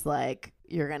Wes is like,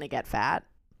 you're gonna get fat.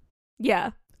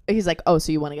 Yeah. He's like, oh,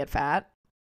 so you want to get fat?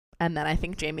 And then I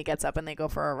think Jamie gets up and they go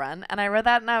for a run. And I read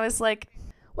that and I was like,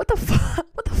 what the fuck?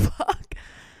 What the fuck?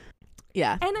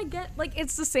 Yeah. And I get, like,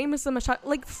 it's the same as the misogyny.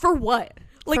 Like, for what?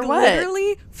 Like, for what?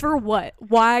 Literally, for what?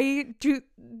 Why do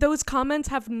those comments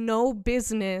have no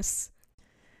business?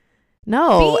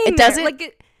 No, it doesn't. There.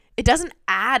 Like, it doesn't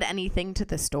add anything to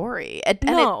the story.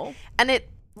 No. It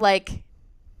like,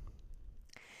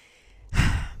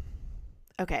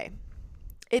 okay.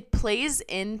 It plays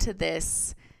into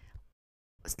this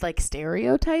like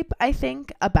stereotype, I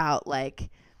think, about like,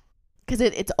 because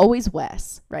it's always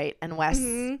Wes, right? And Wes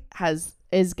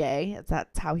is gay.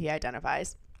 That's how he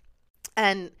identifies.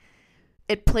 And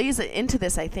it plays into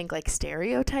this, I think, like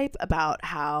stereotype about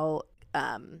how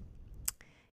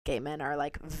gay men are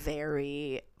like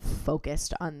very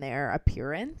focused on their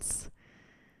appearance.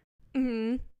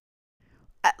 Mm-hmm.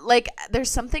 Like there's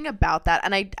something about that,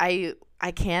 and I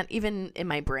can't even in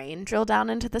my brain drill down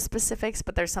into the specifics,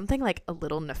 but there's something like a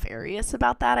little nefarious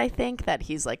about that. I think that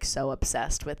he's like so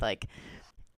obsessed with like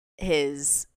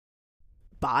his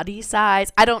body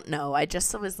size. I don't know. I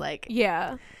just was like,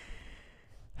 yeah,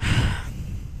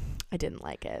 I didn't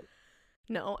like it.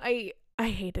 No, I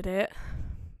hated it.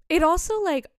 It also,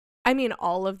 like, I mean,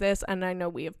 all of this, and I know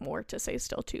we have more to say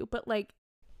still too, but like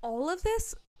all of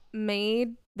this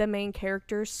made the main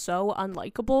character so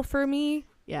unlikable for me.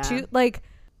 Yeah. To, like,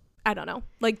 I don't know,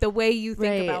 like the way you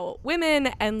think about women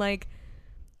and like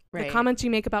the comments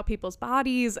you make about people's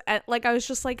bodies. Like, I was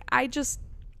just like, I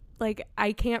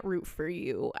can't root for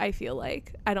you. I feel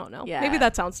like, I don't know. Yeah. Maybe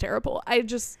that sounds terrible. I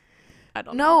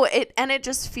don't know. No, it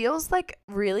just feels like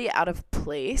really out of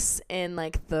place in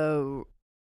like the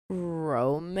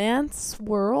romance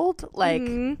world. Like,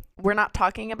 we're not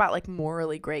talking about like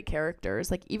morally great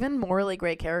characters. Like, even morally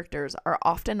great characters are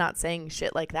often not saying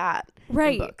shit like that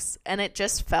in books. And it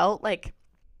just felt like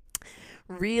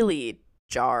really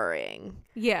jarring.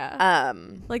 Yeah.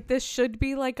 Like, this should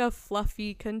be like a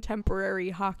fluffy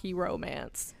contemporary hockey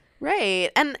romance.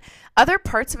 Right. And other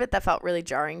parts of it that felt really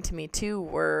jarring to me too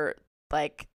were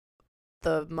like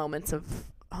the moments of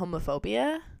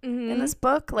homophobia in this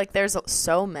book. Like, there's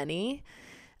so many.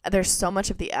 There's so much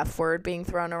of the F word being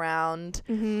thrown around.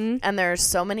 And there's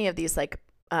so many of these like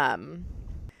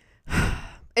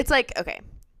it's like, okay,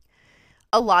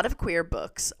 a lot of queer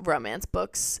books, romance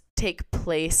books, take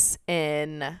place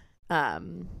in a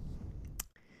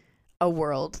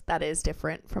world that is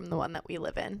different from the one that we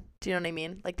live in. Do you know what I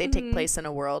mean? Like, they take place in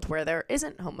a world where there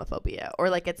isn't homophobia, or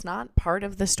like it's not part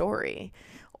of the story.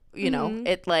 You know,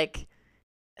 it like,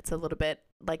 it's a little bit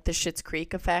like the Schitt's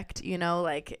Creek effect, you know,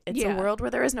 like it's a world where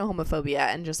there is no homophobia,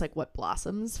 and just like what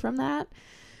blossoms from that,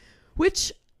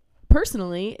 which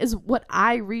personally is what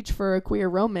I reach for a queer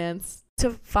romance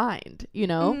to find, you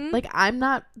know. Like, I'm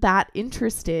not that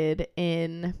interested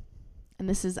in, and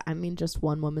this is, I mean, just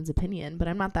one woman's opinion, but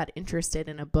I'm not that interested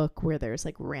in a book where there's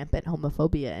like rampant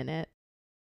homophobia in it.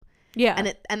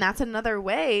 Yeah. And that's another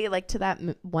way, like, to that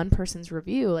one person's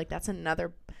review, like, that's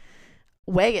another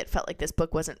way it felt like this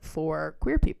book wasn't for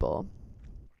queer people,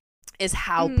 is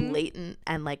how blatant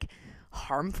and like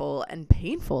harmful and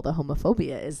painful the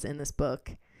homophobia is in this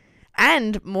book,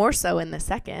 and more so in the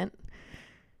second.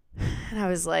 And I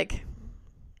was like,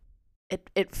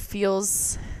 it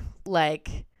feels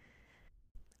like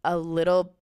a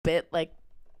little bit like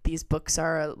these books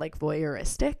are like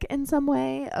voyeuristic in some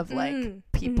way, of like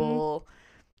people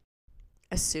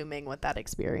assuming what that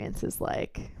experience is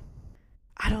like.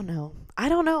 I don't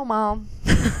know, Mom.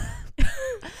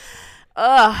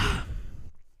 Ugh.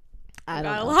 I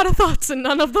got a lot of thoughts and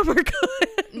none of them are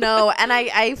good. No, and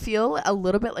I feel a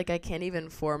little bit like I can't even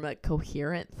form a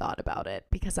coherent thought about it,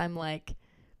 because I'm like,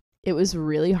 it was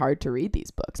really hard to read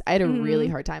these books. I had a really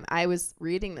hard time. I was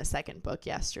reading the second book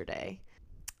yesterday,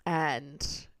 and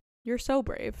you're so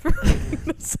brave for reading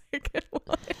the second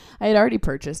one. I had already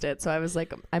purchased it, so I was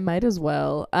like, I might as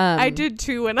well. I did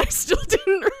too, and I still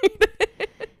didn't read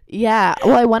it. Yeah.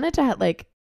 Well, I wanted to like,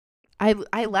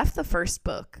 I left the first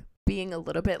book being a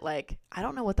little bit like, I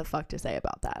don't know what the fuck to say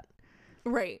about that.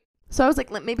 Right. So I was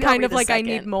like, maybe kind I'll of like I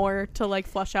need more to like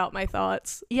flush out my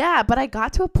thoughts. Yeah, but I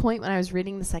got to a point when I was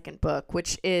reading the second book,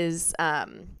 which is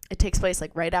it takes place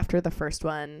like right after the first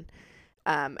one,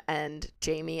 and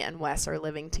Jamie and Wes are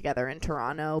living together in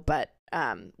Toronto, but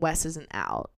Wes isn't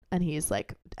out, and he's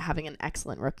like having an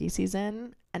excellent rookie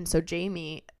season, and so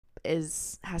Jamie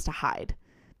has to hide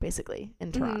basically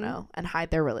in Toronto and hide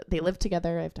they live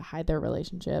together. They have to hide their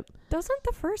relationship. Doesn't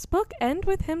the first book end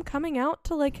with him coming out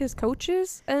to like his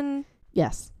coaches and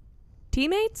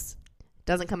teammates?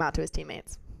 Doesn't come out to his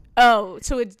teammates. Oh,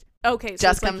 so it's okay. So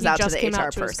just comes out to the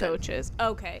HR person. His coaches.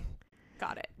 Okay,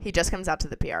 got it. He just comes out to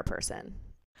the PR person,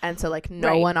 and so like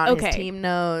no one on his team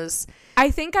knows. I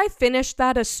think I finished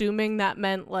that assuming that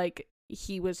meant like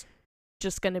he was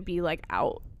just gonna be like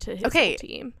out to his whole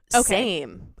team. Okay.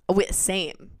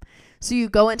 Same. So you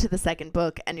go into the second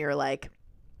book and you're like,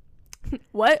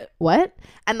 what?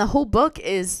 And the whole book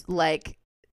is like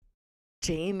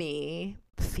Jamie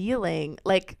feeling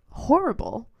like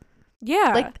horrible.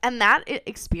 Yeah. Like, and that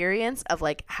experience of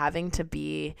like having to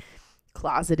be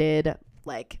closeted,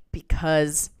 like,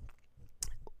 because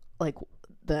like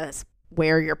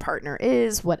where your partner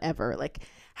is, whatever, like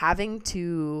having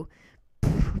to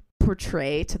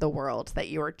portray to the world that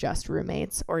you're just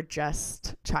roommates or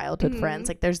just childhood friends.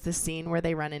 Like there's this scene where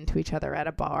they run into each other at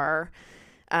a bar.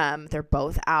 They're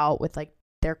both out with like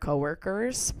their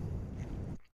coworkers,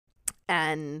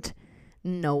 and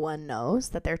no one knows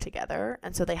that they're together,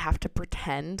 and so they have to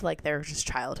pretend like they're just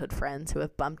childhood friends who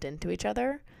have bumped into each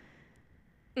other.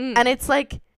 And it's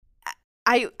like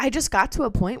I just got to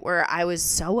a point where I was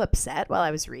so upset while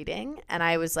I was reading, and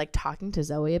I was like talking to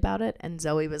Zoe about it, and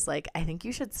Zoe was like, I think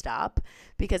you should stop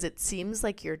because it seems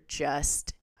like you're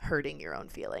just hurting your own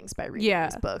feelings by reading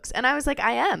these books. And I was like,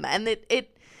 I am. And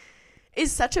it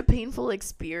is such a painful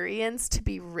experience to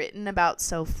be written about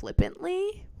so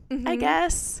flippantly, I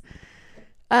guess.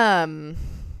 And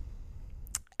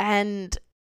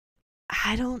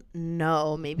I don't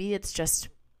know, maybe it's just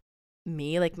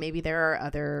me, like maybe there are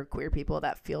other queer people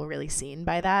that feel really seen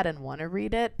by that and want to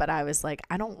read it, but I was like,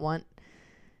 I don't want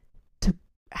to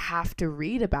have to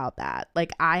read about that.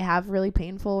 Like I have really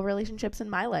painful relationships in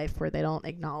my life where they don't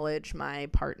acknowledge my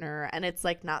partner, and it's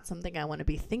like not something I want to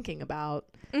be thinking about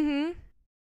when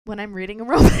I'm reading a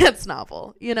romance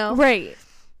novel, you know? Right.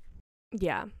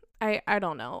 Yeah. I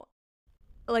don't know.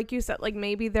 Like you said, like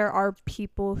maybe there are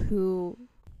people who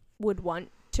would want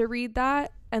to read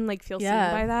that and like feel seen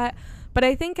by that, but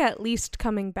I think at least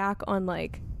coming back on,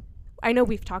 like, I know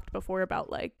we've talked before about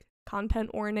like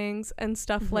content warnings and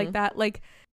stuff like that, like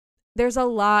there's a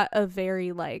lot of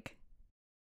very like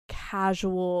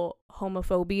casual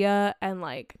homophobia and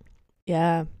like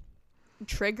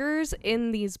triggers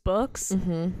in these books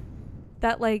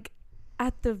that like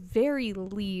at the very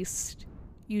least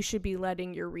you should be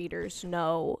letting your readers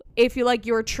know if you like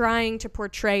you're trying to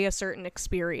portray a certain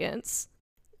experience.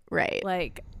 Right.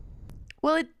 Like,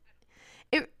 well,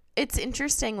 it's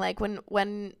interesting, like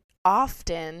when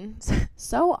often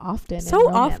so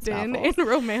often in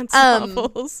romance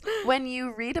novels, when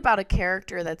you read about a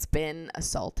character that's been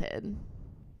assaulted,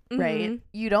 right,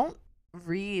 you don't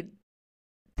read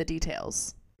the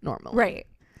details normally,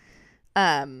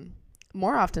 right?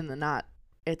 More often than not,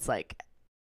 it's like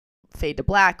fade to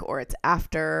black, or it's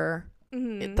after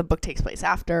the book takes place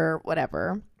after,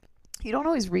 whatever. You don't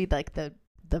always read like the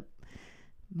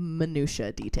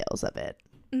minutia details of it,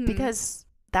 because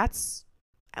that's,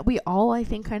 we all, I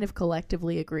think, kind of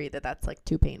collectively agree that that's like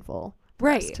too painful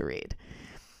for us to read.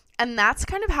 And that's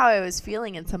kind of how I was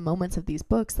feeling in some moments of these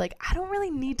books. Like, I don't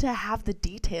really need to have the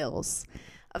details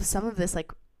of some of this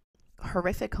like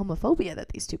horrific homophobia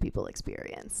that these two people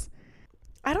experience.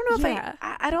 I don't know if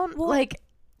I don't like,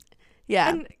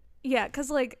 and because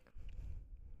like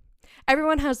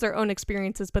everyone has their own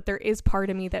experiences, but there is part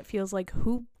of me that feels like,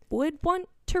 who would want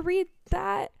to read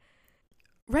that?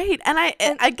 Right. And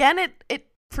again, it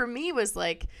for me was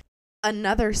like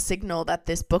another signal that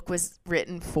this book was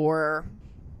written for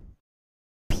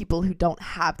people who don't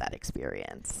have that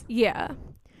experience. Yeah.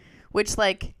 Which,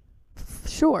 like,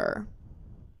 sure.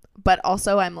 But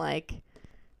also I'm like,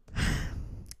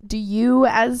 do you,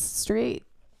 as straight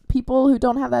people who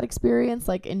don't have that experience,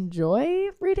 like,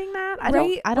 enjoy reading that? I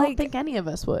don't like, think any of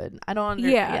us would. I don't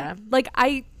understand. Like,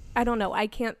 I don't know. I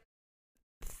can't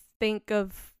think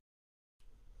of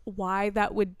why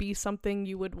that would be something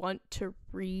you would want to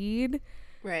read.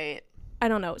 Right. I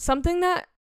don't know. Something that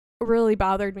really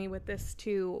bothered me with this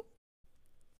too,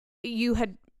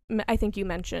 I think you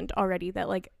mentioned already that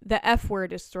like the F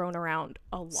word is thrown around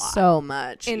a lot. So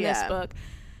much. In this book.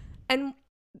 And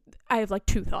I have like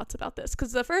two thoughts about this,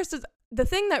 because the first is, the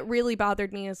thing that really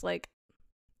bothered me is like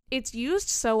it's used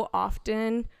so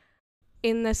often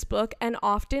in this book, and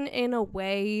often in a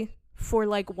way for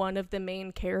like one of the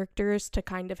main characters to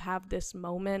kind of have this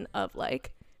moment of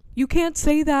like, you can't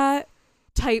say that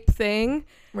type thing.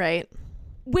 Right.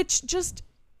 Which just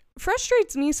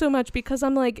frustrates me so much, because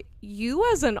I'm like, you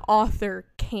as an author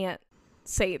can't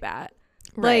say that.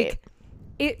 Right. Like,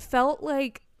 it felt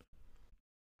like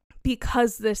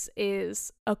because this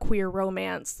is a queer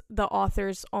romance, the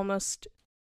authors almost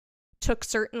took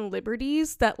certain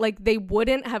liberties that like they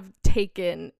wouldn't have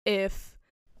taken if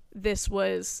this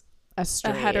was a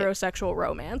heterosexual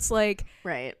romance. Like,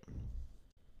 right.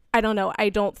 I don't know. I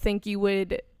don't think you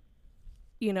would,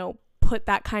 put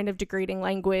that kind of degrading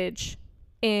language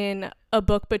in a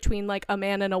book between like a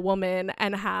man and a woman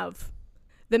and have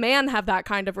the man have that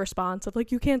kind of response of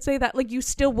like, you can't say that. Like, you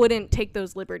still wouldn't take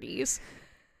those liberties.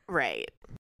 Right.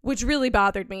 Which really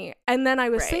bothered me. And then I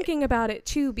was thinking about it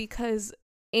too, because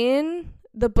in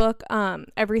the book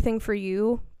Everything for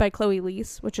You by Chloe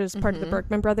Leese, which is part of the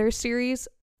Berkman Brothers series,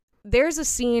 there's a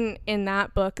scene in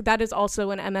that book that is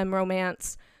also an MM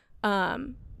romance.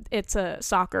 It's a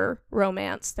soccer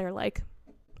romance. They're like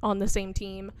on the same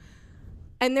team.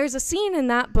 And there's a scene in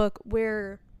that book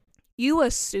where you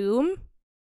assume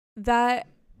that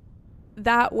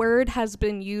that word has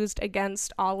been used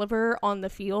against Oliver on the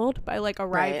field by like a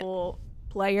rival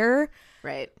player.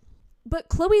 Right. But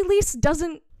Chloe Leese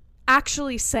doesn't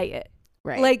actually say it.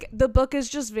 Right. Like, the book is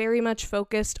just very much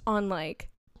focused on like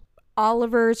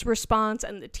Oliver's response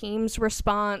and the team's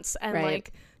response and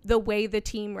like the way the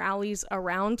team rallies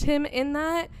around him in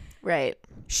that. Right.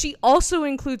 She also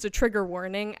includes a trigger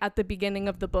warning at the beginning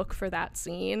of the book for that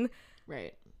scene.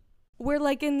 Right. Where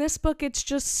like in this book it's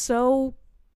just so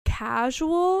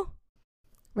casual.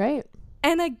 Right.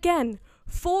 And again,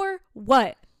 for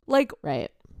what? Like,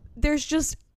 right. There's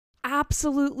just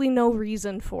absolutely no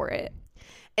reason for it.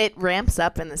 It ramps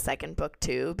up in the second book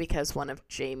too, because one of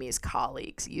Jamie's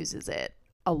colleagues uses it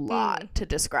a lot to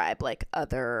describe like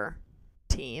other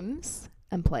teams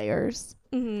and players.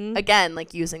 Mm-hmm. Again,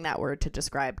 like using that word to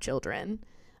describe children.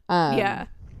 Yeah.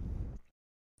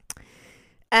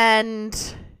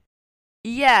 And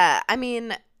yeah, I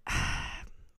mean,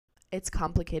 it's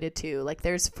complicated too. Like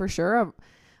there's for sure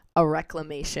a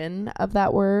reclamation of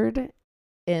that word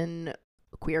in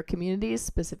queer communities,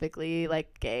 specifically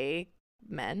like gay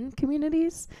men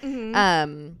communities.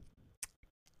 Mm-hmm.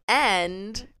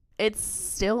 And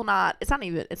it's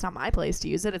not my place to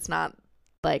use it. It's not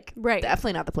like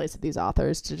definitely not the place of these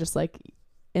authors to just like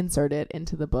insert it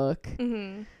into the book.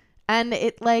 Mm-hmm. And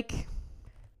it like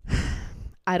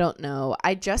I don't know.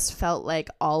 I just felt like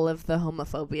all of the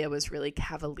homophobia was really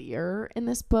cavalier in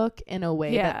this book in a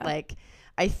way that like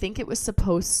I think it was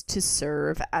supposed to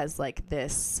serve as like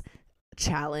this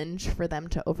challenge for them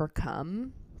to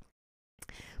overcome.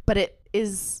 But it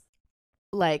is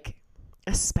like,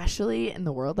 especially in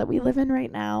the world that we live in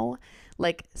right now,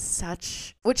 like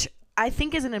which I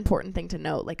think is an important thing to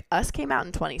note. Like Us came out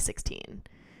in 2016.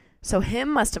 So Him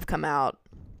must have come out.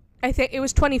 I think it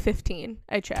was 2015.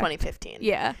 I checked. 2015.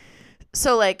 Yeah.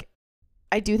 So like,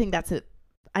 I do think that's it.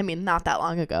 I mean, not that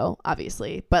long ago,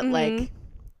 obviously, but like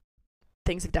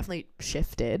things have definitely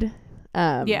shifted.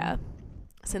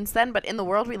 Since then, but in the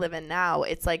world we live in now,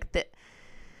 it's like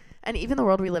and even the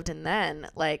world we lived in then,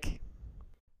 like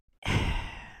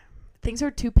things are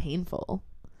too painful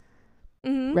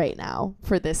right now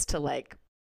for this to like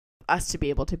us to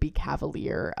be able to be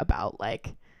cavalier about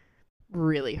like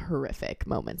really horrific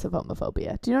moments of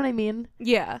homophobia. Do you know what I mean?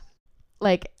 Yeah.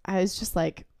 Like I was just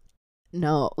like,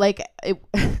 no, like it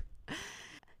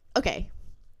okay.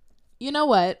 You know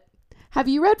what? Have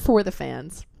you read For the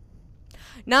Fans?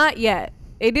 Not yet.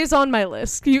 It is on my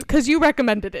list because you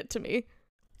recommended it to me.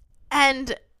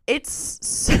 And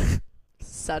it's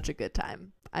such a good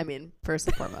time. I mean, first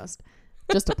and foremost,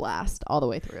 just a blast all the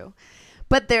way through.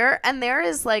 But there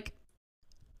is like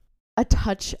a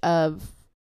touch of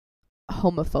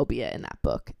homophobia in that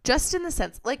book. Just in the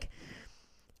sense, like,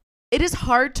 it is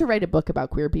hard to write a book about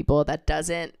queer people that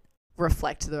doesn't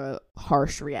reflect the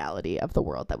harsh reality of the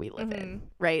world that we live in,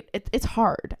 right? It's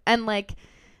hard. And like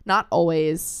not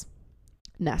always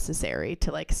necessary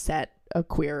to like set a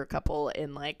queer couple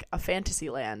in like a fantasy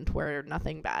land where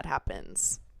nothing bad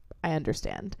happens. I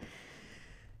understand.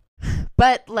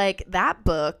 But like that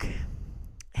book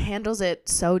handles it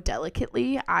so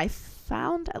delicately, I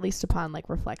found, at least upon like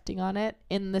reflecting on it,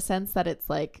 in the sense that it's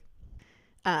like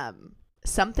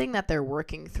something that they're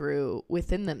working through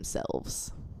within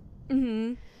themselves.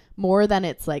 More than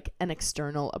it's like an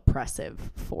external oppressive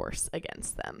force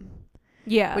against them.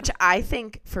 Yeah. Which I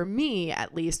think, for me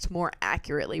at least, more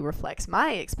accurately reflects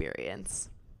my experience.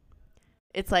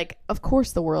 It's like, of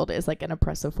course the world is like an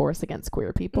oppressive force against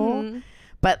queer people.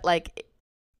 But like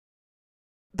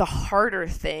the harder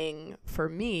thing for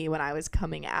me when I was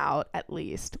coming out, at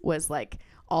least, was like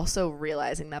also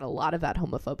realizing that a lot of that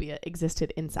homophobia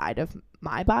existed inside of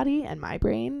my body and my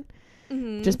brain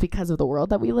just because of the world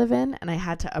that we live in. And I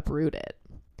had to uproot it.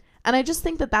 And I just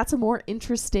think that that's a more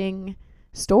interesting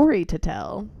story to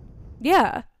tell.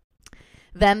 Yeah.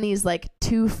 Than these like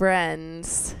two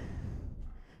friends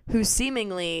who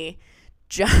seemingly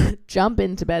jump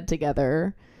into bed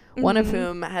together. One of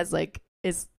whom has like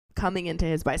is coming into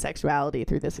his bisexuality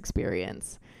through this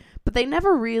experience. But they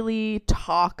never really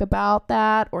talk about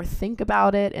that or think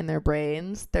about it in their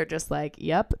brains. They're just like,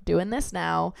 yep, doing this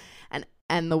now.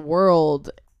 And the world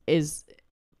is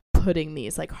putting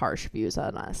these like harsh views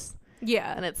on us.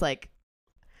 Yeah. And it's like,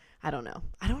 I don't know.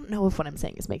 I don't know if what I'm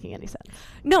saying is making any sense.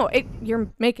 No,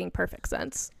 you're making perfect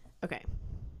sense. Okay.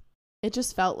 It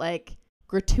just felt like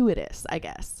gratuitous, I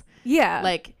guess. Yeah.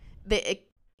 Like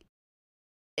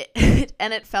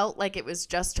and it felt like it was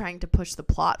just trying to push the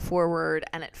plot forward,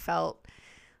 and it felt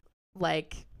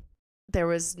like there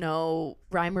was no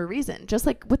rhyme or reason, just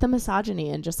like with the misogyny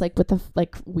and just like with the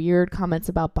like weird comments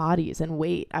about bodies and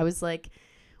weight. I was like,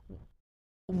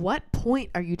 what point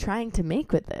are you trying to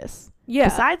make with this? Yeah.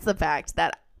 Besides the fact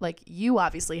that like you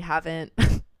obviously haven't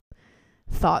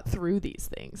thought through these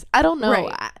things. I don't know.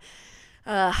 Right.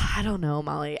 I don't know,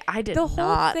 Molly. I did the whole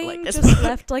not thing like this just book.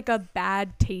 left like a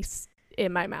bad taste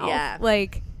in my mouth. Yeah.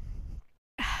 Like,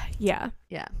 yeah.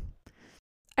 Yeah.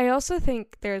 I also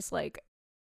think there's like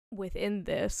within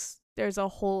this, there's a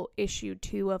whole issue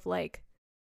too of like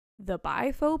the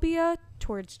biphobia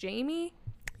towards Jamie.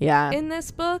 Yeah. In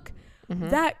this book, Mm-hmm.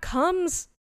 that comes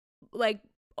like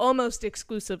almost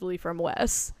exclusively from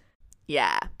Wes.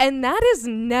 Yeah. And that is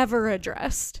never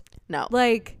addressed. No.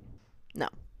 Like, no.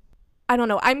 I don't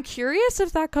know. I'm curious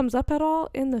if that comes up at all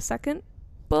in the second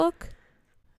book.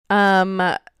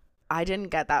 I didn't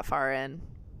get that far in,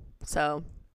 so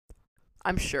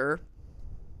I'm sure.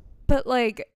 But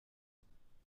like,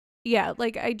 yeah,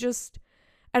 like I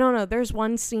don't know. There's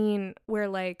one scene where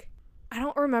like, I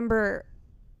don't remember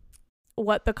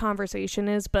what the conversation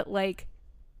is, but like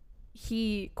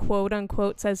he quote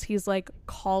unquote says he's like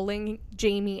calling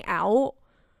Jamie out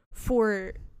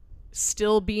for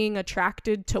still being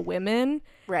attracted to women.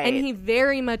 Right. And he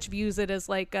very much views it as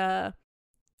like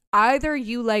either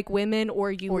you like women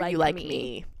or you like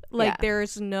me. Like yeah.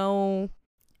 there's no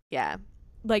Yeah.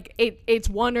 like it's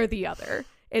one or the other.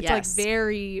 It's like Yes.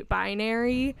 very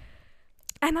binary.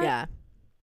 And Yeah.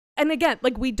 and again,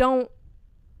 like we don't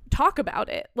talk about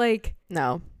it. Like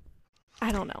No.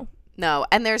 I don't know. No.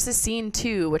 And there's a scene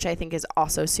too, which I think is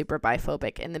also super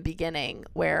biphobic in the beginning,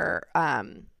 where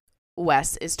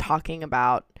Wes is talking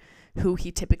about who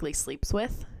he typically sleeps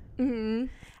with. Mm-hmm.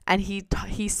 And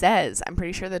he says, I'm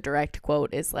pretty sure the direct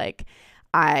quote is like,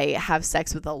 I have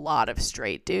sex with a lot of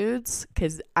straight dudes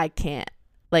because I can't,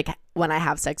 like, when I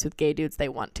have sex with gay dudes, they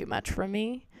want too much from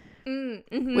me.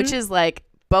 Mm-hmm. Which is like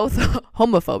both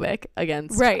homophobic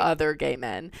against Right. other gay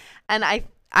men. And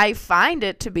I find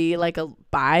it to be like a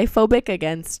biphobic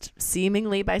against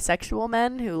seemingly bisexual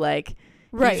men who like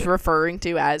right. he's referring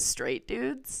to as straight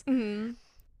dudes. Mm-hmm.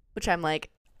 Which I'm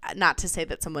like, not to say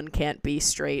that someone can't be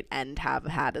straight and have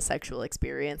had a sexual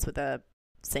experience with a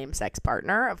same-sex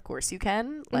partner. Of course you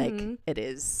can. Like, Mm-hmm. it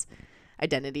is,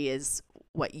 identity is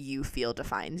what you feel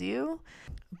defines you.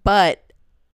 But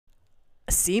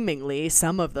seemingly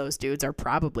some of those dudes are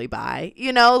probably bi,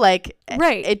 you know, like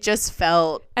Right. it just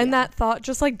felt, And yeah. that thought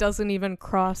just like doesn't even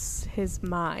cross his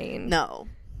mind. No,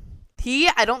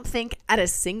 I don't think at a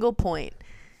single point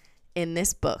in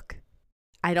this book,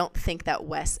 I don't think that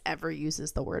Wes ever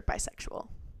uses the word bisexual.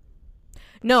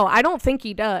 No, I don't think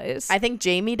he does. I think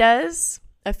Jamie does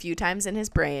a few times in his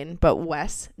brain, but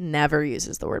Wes never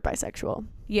uses the word bisexual.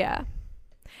 Yeah.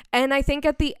 And I think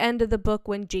at the end of the book,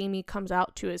 when Jamie comes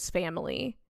out to his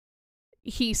family,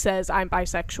 he says, I'm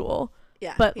bisexual.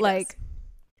 Yeah. But like,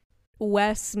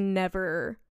 Wes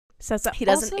never says that. He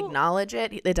doesn't Also, acknowledge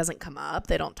it. It doesn't come up.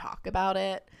 They don't talk about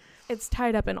it. It's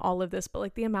tied up in all of this, but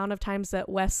like the amount of times that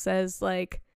Wes says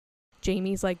like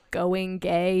Jamie's like going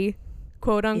gay,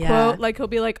 quote unquote, Yeah. like he'll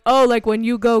be like, oh, like when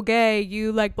you go gay,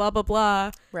 you like blah, blah,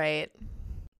 blah. Right.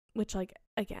 Which like,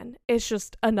 again, it's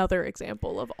just another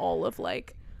example of all of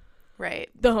like Right.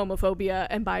 the homophobia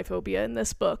and biphobia in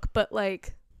this book. But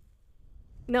like,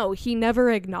 no, he never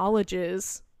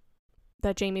acknowledges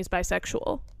that Jamie's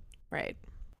bisexual. Right.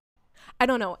 I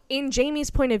don't know. In Jamie's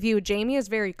point of view, Jamie is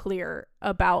very clear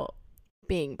about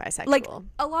Being bisexual. like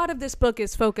a lot of this book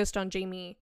is focused on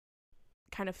Jamie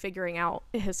kind of figuring out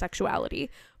his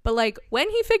sexuality. But like when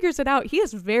he figures it out, he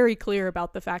is very clear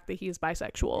about the fact that he is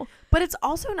bisexual. But it's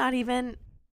also not even,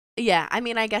 yeah, I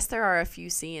mean, I guess there are a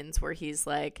few scenes where he's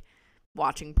like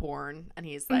watching porn and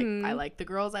he's like, Mhm. I like the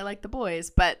girls, I like the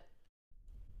boys. But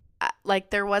like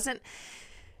there wasn't,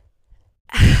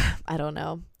 I don't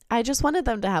know. I just wanted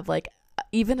them to have like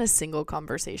even a single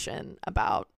conversation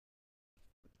about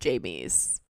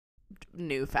Jamie's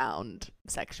newfound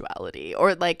sexuality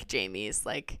or like Jamie's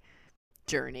like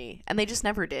journey, and they just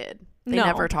never did. They No.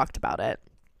 never talked about it.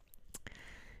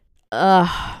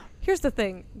 Here's the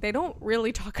thing. They don't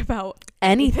really talk about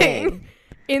Anything.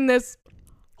 in this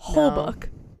whole No. book.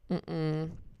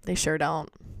 They sure don't.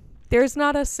 There's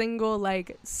not a single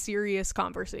like serious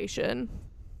conversation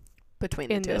Between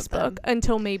the in two this of them. book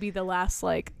until maybe the last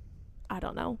like, I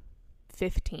don't know,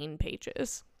 15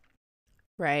 pages.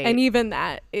 Right. And even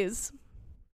that is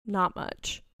not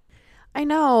much. I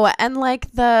know. And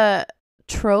like the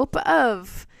trope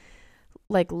of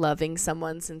like loving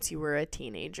someone since you were a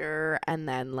teenager and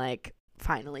then like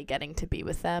finally getting to be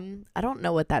with them. I don't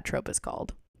know what that trope is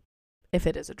called, if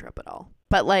it is a trope at all.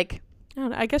 But like I don't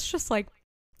know, I guess just like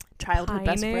childhood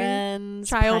best Pining. friends,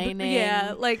 Pining.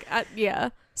 Yeah, yeah.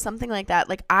 Something like that.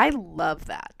 Like, I love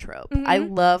that trope. I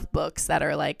love books that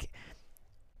are like,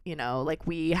 you know, like,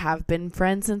 we have been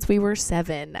friends since we were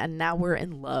 7 and now we're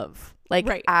in love. Like,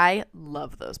 right. I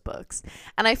love those books.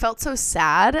 And I felt so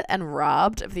sad and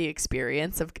robbed of the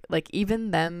experience of, like,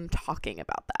 even them talking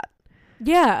about that.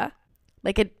 Yeah.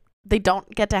 Like, they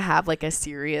don't get to have, like, a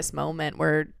serious moment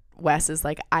where Wes is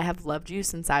like, I have loved you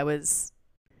since I was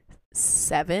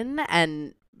 7,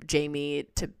 and Jamie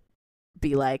to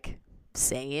be like,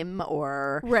 same,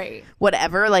 or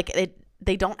whatever. Like,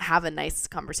 they don't have a nice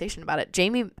conversation about it.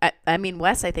 Jamie, I mean,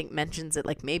 Wes, I think, mentions it,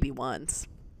 like, maybe once.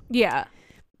 Yeah.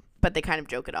 But they kind of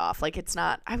joke it off. Like, it's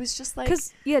not, I was just like.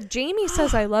 Because, yeah, Jamie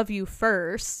says, I love you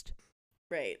first.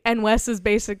 Right. And Wes is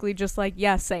basically just like,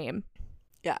 yeah, same.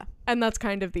 Yeah. And that's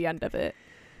kind of the end of it.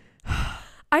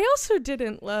 I also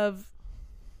didn't love,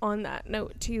 on that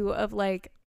note, too, of,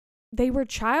 like, they were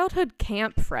childhood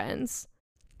camp friends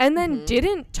and then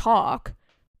didn't talk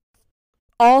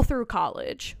all through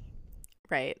college.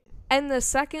 Right. And the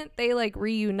second they, like,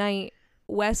 reunite,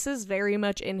 Wes is very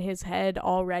much in his head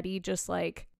already, just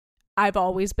like, I've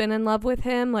always been in love with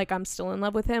him. Like, I'm still in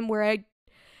love with him. Where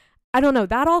I don't know.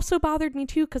 That also bothered me,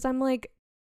 too, because I'm like,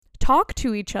 talk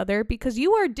to each other, because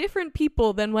you are different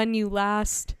people than when you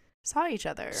last saw each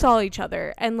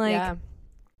other. And, like,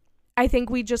 I think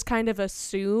we just kind of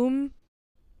assume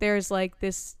there's, like,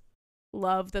 this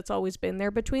love that's always been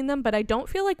there between them, but I don't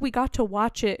feel like we got to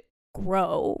watch it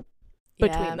grow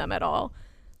between them at all.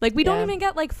 Like, we don't even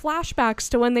get, like, flashbacks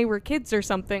to when they were kids or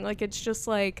something. Like, it's just,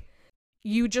 like,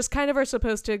 you just kind of are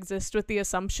supposed to exist with the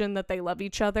assumption that they love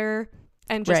each other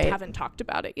and just haven't talked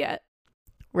about it yet.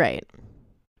 Right.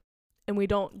 And we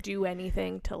don't do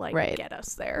anything to, like, get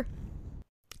us there.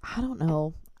 I don't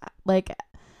know. Like,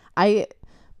 I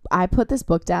put this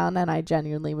book down and I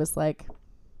genuinely was like,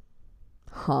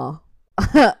 huh.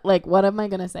 Like, what am I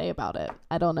going to say about it?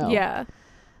 I don't know. Yeah.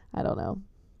 I don't know.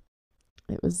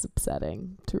 It was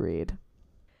upsetting to read.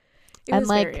 It was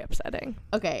very upsetting.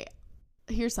 Okay,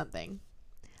 here's something.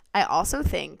 I also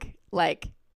think,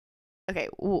 like, okay,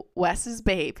 Wes's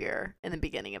behavior in the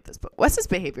beginning of this book. Wes's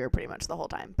behavior pretty much the whole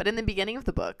time. But in the beginning of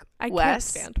the book, I can't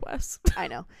stand Wes. I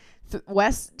know.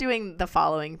 Wes doing the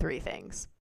following 3 things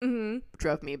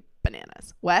drove me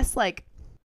bananas. Wes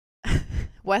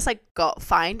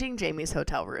finding Jamie's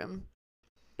hotel room.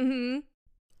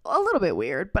 A little bit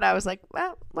weird, but I was like,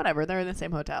 well, whatever. They're in the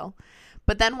same hotel.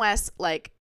 But then Wes,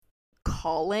 like,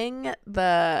 calling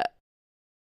the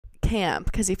camp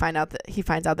because he finds out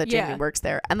that Jamie works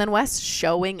there, and then Wes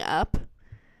showing up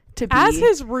to be as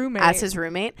his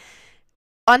roommate.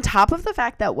 On top of the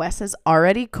fact that Wes has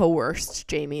already coerced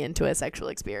Jamie into a sexual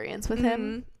experience with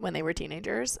him when they were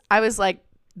teenagers, I was like,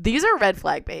 these are red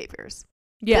flag behaviors.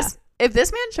 Yeah. If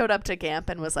this man showed up to camp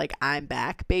and was like, I'm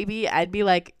back, baby, I'd be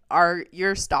like,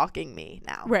 you're stalking me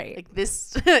now. Right. Like,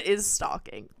 this is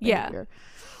stalking behavior.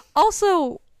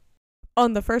 Also,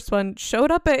 on the first one, showed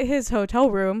up at his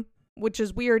hotel room, which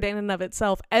is weird in and of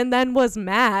itself, and then was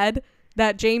mad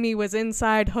that Jamie was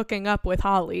inside hooking up with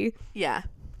Holly. Yeah.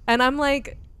 And I'm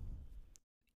like,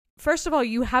 first of all,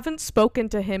 you haven't spoken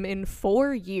to him in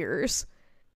 4 years,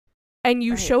 and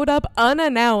you showed up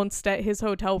unannounced at his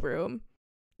hotel room.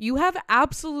 You have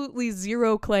absolutely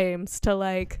zero claims to,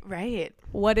 like,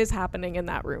 what is happening in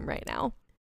that room right now.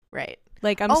 Right.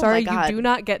 Like, I'm sorry, you do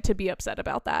not get to be upset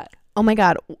about that. Oh my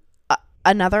God.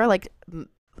 Another, like,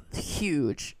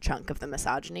 huge chunk of the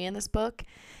misogyny in this book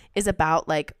is about,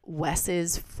 like,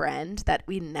 Wes's friend that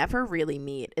we never really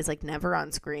meet, is, like, never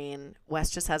on screen. Wes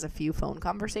just has a few phone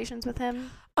conversations with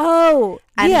him. Oh,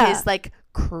 and his, like,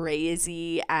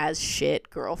 crazy as shit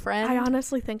girlfriend. I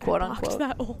honestly think quote I blocked unquote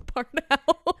that whole part out.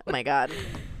 Oh my God.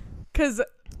 Because,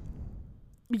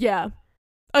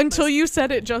 until you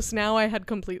said it just now, I had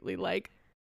completely, like,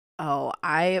 hold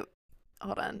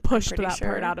on, pushed that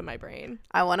part out of my brain.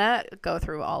 I want to go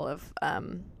through all of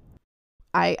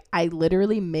I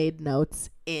literally made notes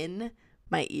in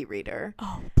my e-reader.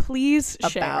 Oh, please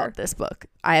share about this book.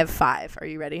 I have 5. Are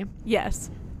you ready? Yes.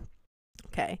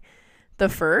 Okay. The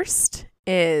first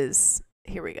is,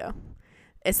 here we go.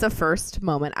 It's the first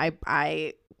moment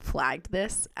I flagged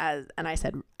this as, and I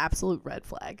said absolute red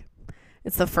flag.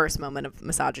 It's the first moment of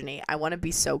misogyny. I want to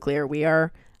be so clear. We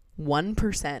are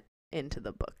 1% into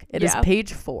the book. It is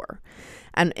page 4.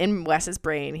 And in Wes's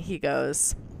brain, he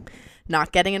goes,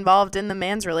 not getting involved in the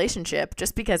man's relationship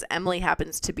just because Emily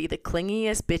happens to be the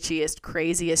clingiest, bitchiest,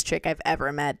 craziest chick I've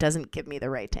ever met doesn't give me the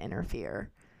right to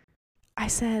interfere. I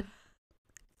said,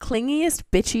 clingiest,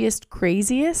 bitchiest,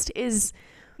 craziest is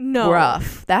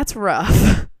rough. That's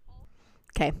rough.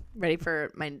 Okay, ready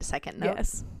for my second note?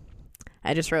 Yes.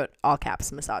 I just wrote all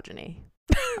caps misogyny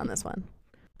on this one.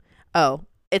 Oh,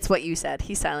 it's what you said.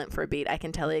 He's silent for a beat. I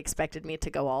can tell he expected me to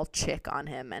go all chick on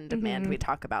him and demand we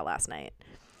talk about last night.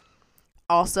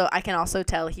 Also, I can also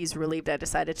tell he's relieved I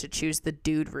decided to choose the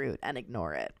dude route and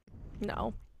ignore it.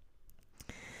 No.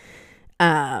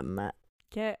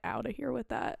 Get out of here with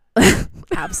that.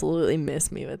 Absolutely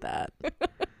miss me with that.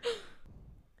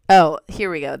 Oh,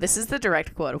 here we go. This is the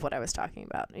direct quote of what I was talking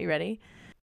about. Are you ready?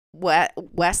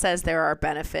 Wes says there are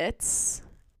benefits,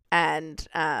 and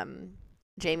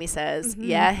Jamie says,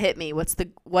 yeah, hit me.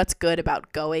 What's good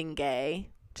about going gay?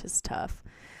 Which is tough.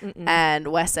 And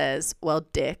Wes says, well,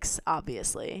 dicks,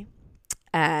 obviously.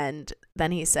 And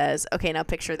then he says, okay, now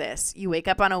picture this. You wake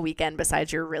up on a weekend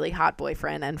beside your really hot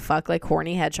boyfriend and fuck like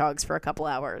horny hedgehogs for a couple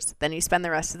hours. Then you spend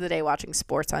the rest of the day watching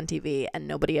sports on TV and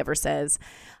nobody ever says,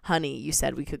 honey, you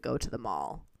said we could go to the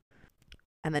mall.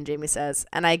 And then Jamie says,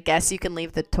 and I guess you can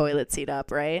leave the toilet seat up,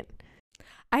 right?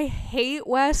 I hate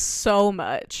Wes so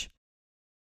much.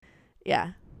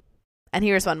 Yeah. And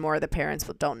here's one more. The parents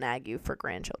don't nag you for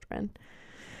grandchildren.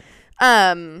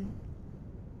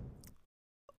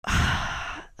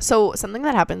 So something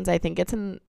that happens, I think it's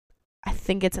in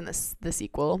the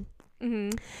sequel,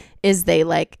 is they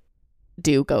like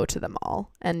do go to the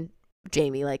mall, and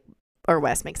Jamie or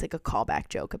Wes makes like a callback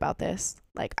joke about this.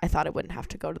 Like, I thought I wouldn't have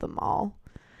to go to the mall.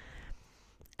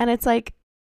 And it's like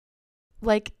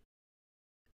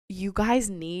you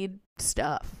guys need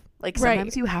stuff. Like,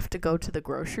 sometimes you have to go to the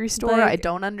grocery store. Like, I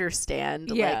don't understand.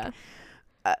 Yeah.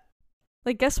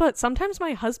 Like, guess what? Sometimes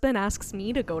my husband asks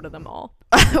me to go to the mall.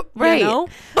 Right. You know?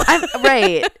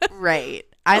 Right.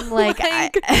 I'm like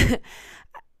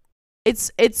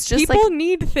it's just people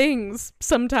need things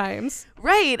sometimes.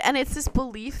 Right. And it's this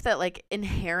belief that like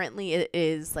inherently it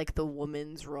is like the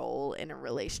woman's role in a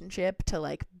relationship to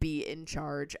like be in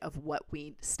charge of what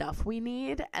stuff we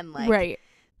need, and like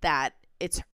that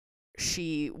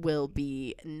she will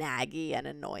be naggy and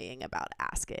annoying about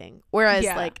asking. Whereas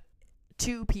like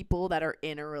two people that are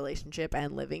in a relationship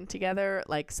and living together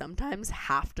like sometimes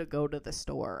have to go to the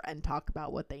store and talk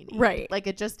about what they need. Right. Like,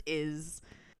 it just is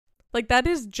like, that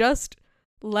is just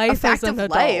life, a fact as an of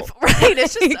adult. Life. Right.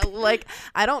 It's just like,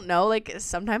 I don't know, like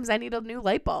sometimes I need a new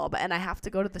light bulb and I have to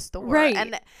go to the store. Right.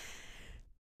 And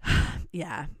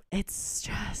yeah, it's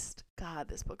just, God,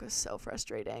 this book is so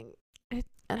frustrating.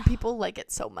 And people like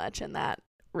it so much, and that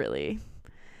really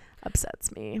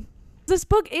upsets me. This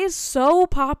book is so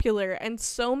popular and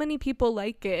so many people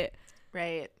like it.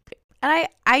 Right. And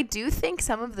I do think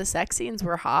some of the sex scenes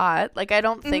were hot. Like, I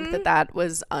don't think that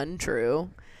was untrue.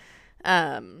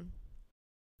 But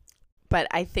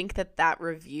I think that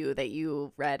review that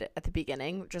you read at the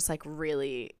beginning just like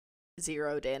really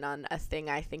zeroed in on a thing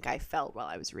I think I felt while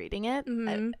I was reading it.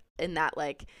 In that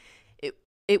like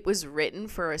it was written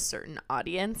for a certain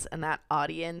audience, and that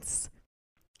audience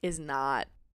is not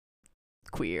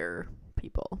queer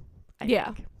people. I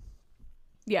think.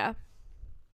 Yeah.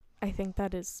 I think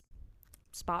that is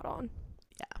spot on.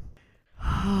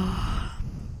 Yeah.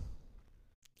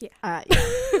 Yeah.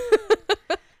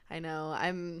 I know.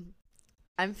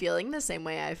 I'm feeling the same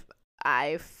way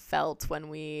I felt when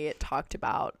we talked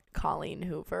about Colleen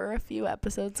Hoover a few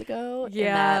episodes ago. Yeah.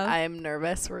 In that I'm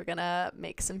nervous we're gonna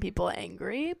make some people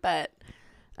angry, but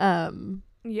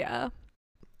yeah.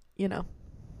 You know,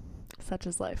 such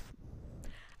is life.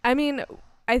 I mean,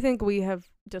 I think we have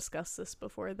discussed this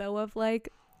before, though, of like,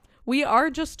 we are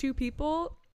just two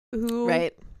people who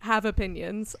have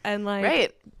opinions, and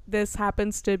like this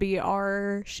happens to be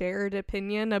our shared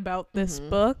opinion about this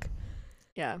book.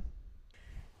 Yeah.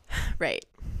 Right.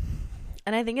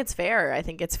 And I think it's fair.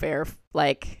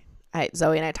 Like,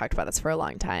 Zoe and I talked about this for a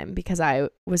long time because I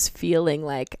was feeling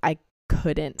like I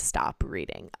couldn't stop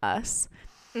reading Us.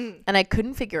 And I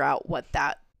couldn't figure out what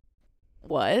that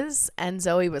was. And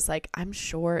Zoe was like, I'm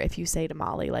sure if you say to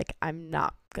Molly, like, I'm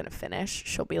not going to finish,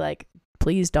 she'll be like,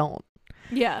 please don't.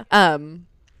 Yeah.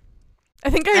 I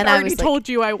think I already told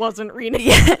you I wasn't reading.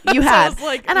 Yeah, you had. I was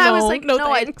like, and no, I was like, no,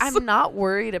 thanks. I'm not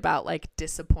worried about like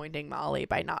disappointing Molly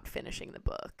by not finishing the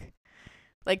book.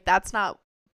 Like, that's not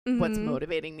what's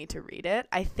motivating me to read it.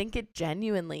 I think it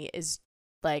genuinely is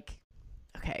like,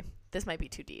 okay, this might be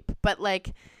too deep, but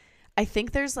like, I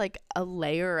think there's like a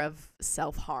layer of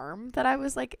self-harm that I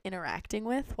was like interacting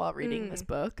with while reading this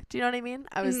book. Do you know what I mean?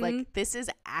 I was like, this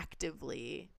is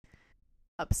actively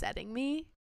upsetting me,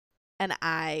 and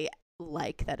I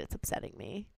like that it's upsetting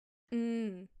me.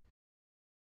 Maybe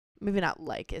not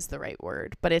like is the right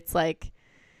word, but it's like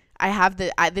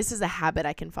this is a habit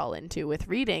I can fall into with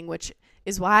reading, which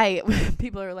is why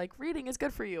people are like, reading is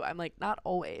good for you. I'm like, not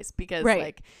always, because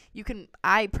like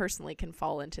I personally can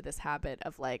fall into this habit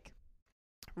of like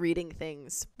reading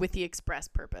things with the express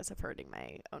purpose of hurting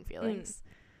my own feelings.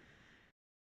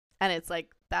 And it's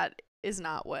like, that is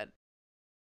not what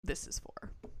this is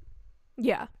for.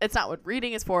 Yeah. It's not what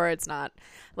reading is for. It's not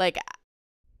like,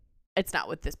 it's not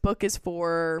what this book is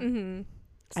for. Mm-hmm.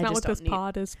 It's not what this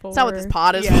pod is for. It's not what this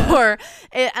pod is for.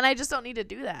 And I just don't need to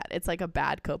do that. It's like a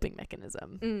bad coping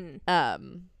mechanism.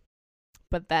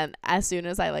 But then as soon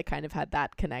as I like kind of had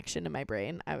that connection in my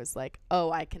brain, I was like,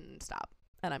 oh, I can stop.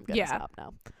 And I'm going to stop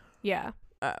now. Yeah.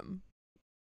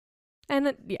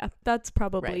 And that's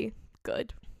probably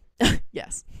good.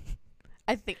 Yes.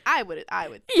 I think I would.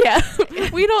 Yeah.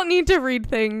 We don't need to read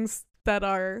things that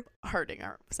are hurting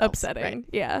ourselves. Upsetting. Right.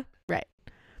 Yeah. Right.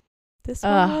 This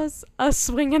was a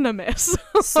swing and a miss.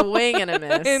 Swing and a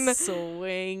miss.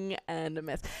 Swing and a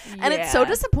miss. And it's so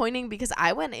disappointing because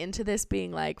I went into this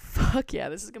being like, fuck yeah,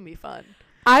 this is going to be fun.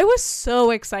 I was so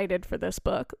excited for this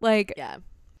book. Like, yeah.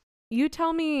 You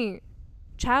tell me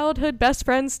childhood best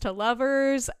friends to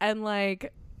lovers and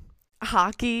like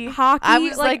hockey. I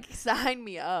was like sign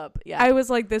me up. Yeah. I was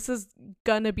like, this is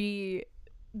gonna be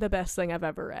the best thing I've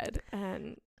ever read,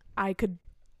 and I could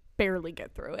barely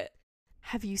get through it.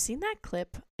 Have you seen that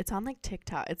clip? It's on like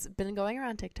TikTok. It's been going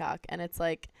around TikTok, and it's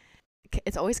like,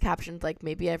 it's always captioned like,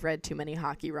 maybe I've read too many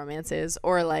hockey romances,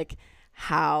 or like,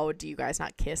 how do you guys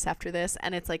not kiss after this?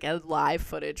 And it's like a live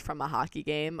footage from a hockey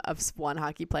game of one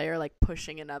hockey player like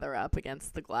pushing another up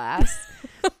against the glass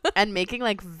and making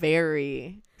like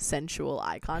very sensual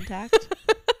eye contact.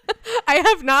 I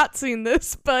have not seen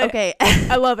this, but okay.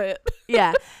 I love it.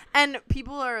 Yeah. And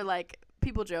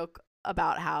people joke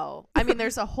about how, I mean,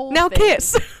 there's a whole now thing.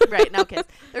 Kiss. Right, now Kiss.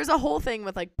 There's a whole thing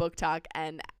with like book talk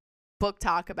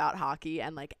about hockey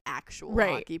and like actual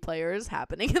hockey players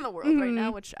happening in the world right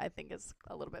now, which I think is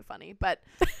a little bit funny, but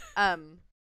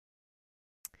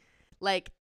like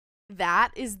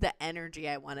that is the energy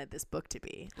I wanted this book to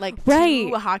be, like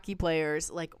two hockey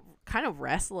players like kind of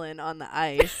wrestling on the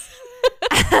ice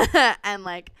and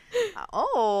like,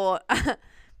 oh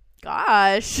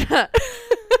gosh,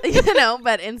 you know,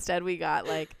 but instead we got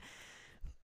like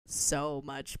so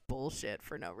much bullshit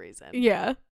for no reason.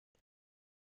 Yeah,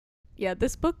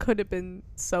 this book could have been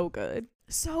so good.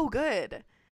 So good.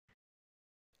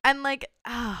 And like,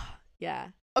 yeah.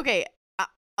 Okay,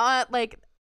 like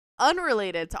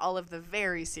unrelated to all of the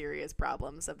very serious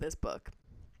problems of this book.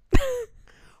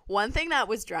 One thing that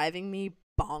was driving me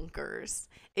bonkers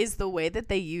is the way that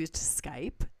they used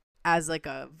Skype as like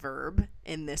a verb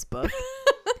in this book.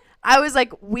 I was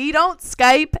like, we don't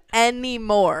Skype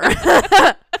anymore.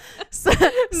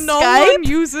 No one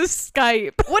uses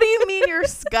Skype. What do you mean you're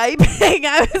Skyping?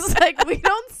 I was like, we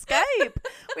don't Skype.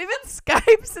 We've been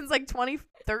Skype since like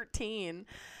 2013.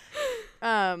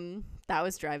 That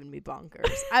was driving me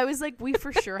bonkers. I was like, we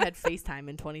for sure had FaceTime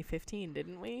in 2015,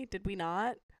 didn't we? Did we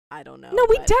not? I don't know. No,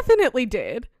 we definitely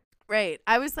did. Right.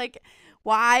 I was like,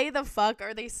 why the fuck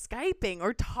are they Skyping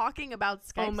or talking about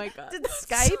Skype? Oh my God. Did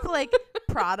Skype like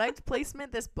product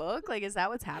placement this book? Like, is that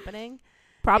what's happening?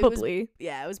 Probably.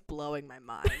 It was blowing my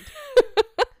mind.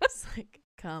 It's like,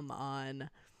 come on.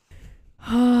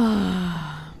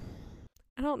 I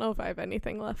don't know if I have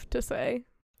anything left to say.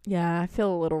 Yeah, I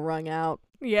feel a little wrung out.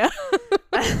 Yeah.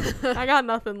 I got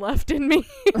nothing left in me.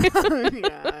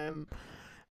 Yeah.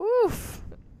 Oof.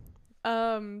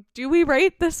 Do we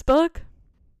rate this book?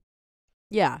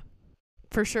 Yeah.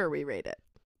 For sure we rate it.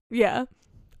 Yeah.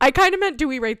 I kind of meant, do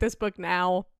we rate this book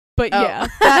now? But yeah,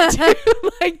 that too.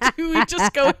 Like, do we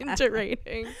just go into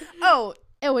rating? Oh,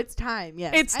 it's time.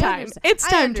 Yes, it's time. It's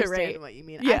time to rate. What you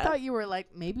mean? Yeah. I thought you were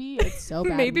like, maybe it's so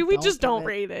bad. Maybe we just don't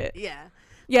rate it. Yeah.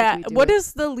 Yeah. What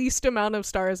is the least amount of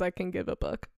stars I can give a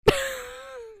book?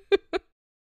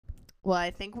 Well,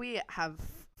 I think we have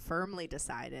firmly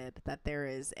decided that there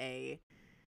is a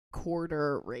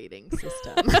quarter rating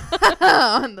system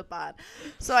on the pod.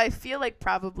 So I feel like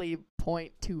probably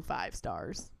 0.25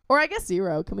 stars. Or I guess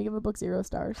 0. Can we give a book 0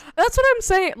 stars? That's what I'm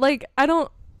saying. Like, how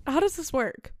does this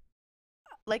work?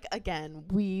 Like, again,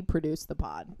 we produce the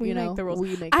pod. We make the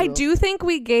rules. I do think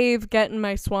we gave Get in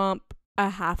My Swamp a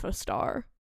 0.5 star.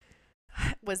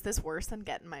 Was this worse than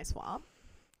Get in My Swamp?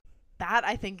 That,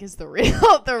 I think, is the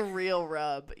real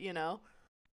rub, you know?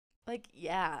 Like,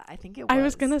 yeah, I think it was. I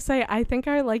was going to say, I think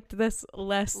I liked this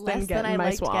less than Get in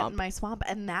My Swamp. Get in My Swamp.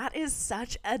 And that is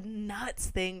such a nuts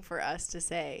thing for us to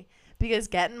say. Because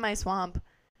Get in My Swamp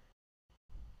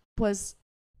was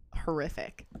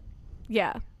horrific.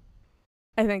 Yeah.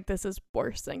 I think this is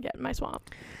worse than Get in My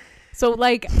Swamp. So,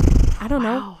 like, I don't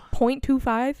know,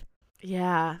 0.25?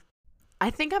 Yeah. I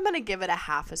think I'm going to give it a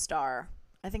 0.5 star.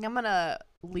 I think I'm going to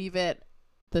leave it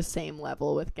the same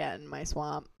level with Get in My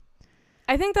Swamp.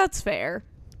 I think that's fair.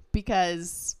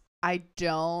 because I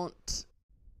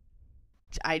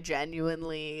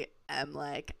genuinely am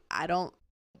like, I don't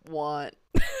want.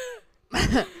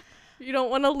 You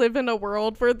don't want to live in a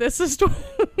world where this is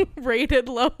rated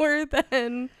lower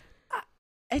than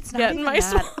it's not Get in even My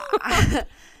that.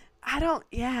 I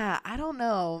don't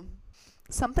know.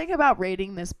 Something about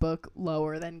rating this book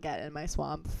lower than Get in My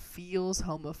Swamp feels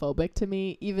homophobic to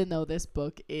me, even though this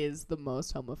book is the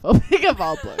most homophobic of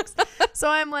all books. So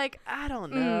I'm like, I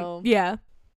don't know. Yeah.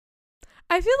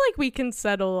 I feel like we can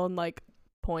settle on like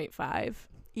 0.5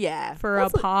 Yeah. for a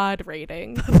pod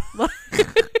rating.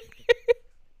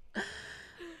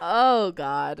 Oh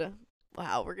God.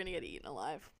 Wow, we're gonna get eaten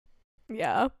alive.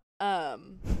 Yeah.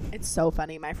 It's so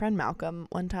funny. My friend Malcolm,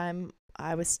 one time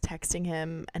I was texting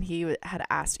him and he had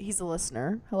asked, he's a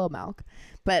listener. Hello, Malk.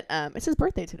 But it's his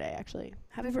birthday today, actually.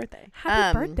 Happy birthday.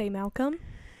 Happy birthday, Malcolm.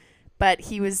 But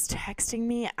he was texting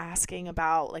me asking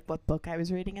about like what book I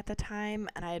was reading at the time,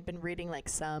 and I had been reading like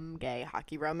some gay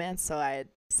hockey romance, so I had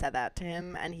said that to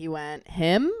him, and he went,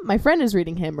 "Him? My friend is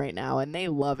reading him right now and they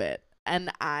love it."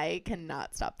 And I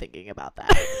cannot stop thinking about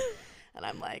that. And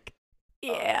I'm like,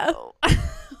 yeah. Oh,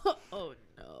 oh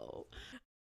no.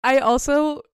 I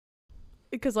also,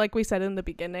 because like we said in the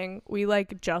beginning, we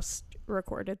like just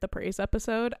recorded the praise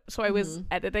episode, so I was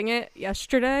editing it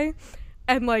yesterday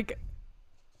and like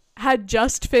had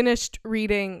just finished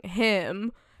reading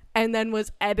him and then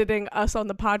was editing us on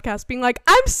the podcast being like,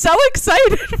 I'm so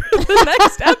excited for the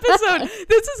next episode.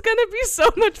 This is gonna be so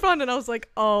much fun. And I was like,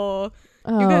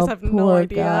 you guys have no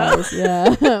idea. Guys.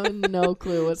 Yeah. No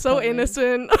clue what's so coming.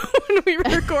 Innocent when we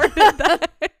recorded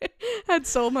that. Had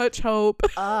so much hope.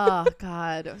 Oh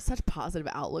God, it was such positive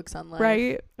outlooks on life.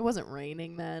 Right? It wasn't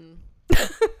raining then.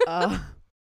 Boy,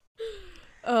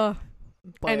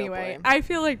 Anyway, oh boy. I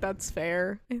feel like that's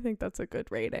fair. I think that's a good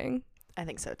rating. I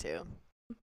think so too.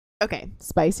 Okay,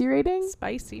 spicy rating?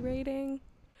 Spicy rating.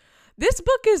 This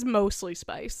book is mostly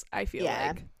spice, I feel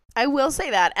like. I will say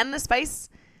that. And the spice,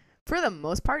 for the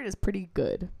most part, is pretty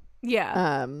good.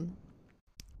 Yeah.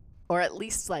 Or at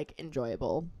least, like,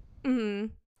 enjoyable. Mm-hmm.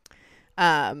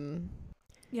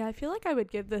 Yeah, I feel like I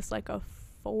would give this, like, a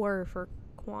 4 for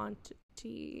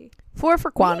quantity. 4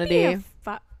 for quantity. Maybe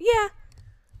yeah.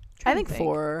 I think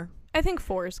 4. I think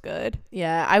 4 is good.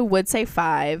 Yeah, I would say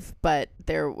 5, but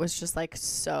there was just like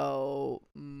so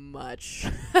much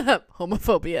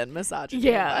homophobia and misogyny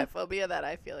and biphobia that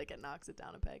I feel like it knocks it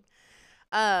down a peg.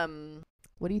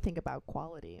 What do you think about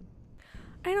quality?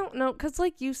 I don't know, because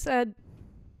like you said,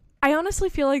 I honestly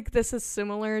feel like this is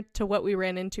similar to what we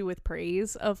ran into with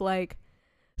praise of like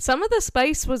some of the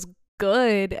spice was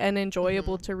good and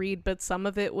enjoyable to read, but some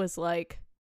of it was like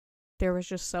there was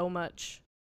just so much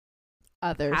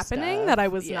other happening stuff that I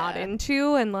was not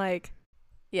into, and like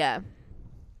I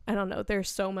don't know,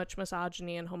 there's so much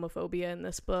misogyny and homophobia in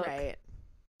this book. Right.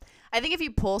 I think if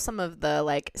you pull some of the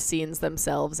like scenes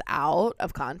themselves out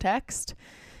of context,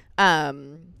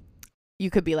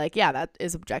 you could be like, yeah, that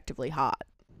is objectively hot.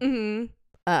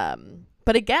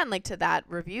 But again, like to that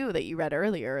review that you read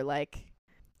earlier, like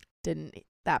didn't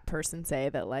that person say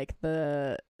that like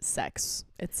the sex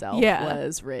itself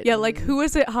was written? Yeah, like who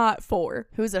is it hot for?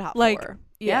 Who's it hot like, for?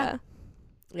 Yeah.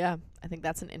 Yeah, I think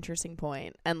that's an interesting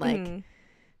point. And like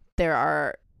there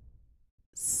are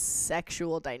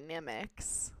sexual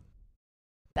dynamics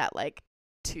that like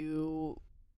two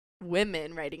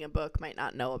women writing a book might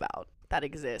not know about that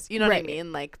exist. You know what I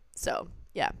mean? Like, so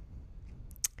yeah.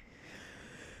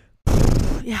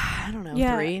 Yeah, I don't know.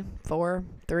 3, 4,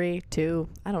 3, 2.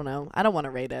 I don't know. I don't want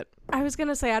to rate it. I was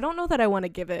gonna say I don't know that I want to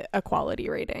give it a quality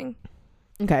rating.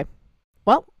 Okay.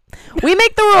 Well, we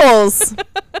make the rules.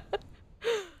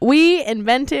 We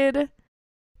invented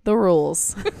the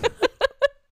rules.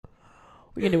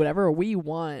 We can do whatever we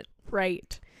want.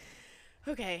 Right.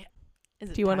 Okay.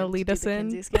 Do you want to lead us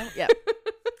in? Kinsey scale? Yep.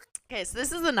 Okay, so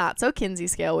this is the Not So Kinsey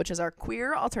scale, which is our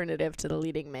queer alternative to the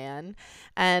leading man.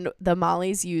 And the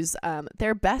Mollies use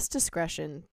their best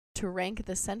discretion to rank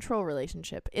the central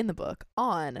relationship in the book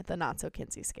on the Not So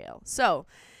Kinsey scale. So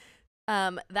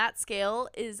that scale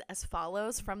is as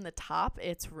follows. From the top,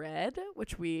 it's red,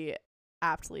 which we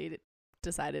aptly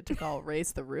decided to call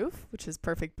Raise the Roof, which is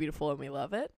perfect, beautiful, and we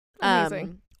love it.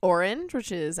 Amazing. Orange,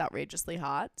 which is outrageously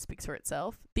hot, speaks for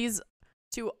itself. These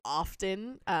two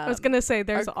often I was gonna say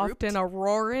there's often a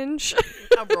rorange.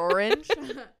 A rorange.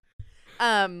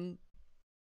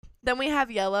 Then we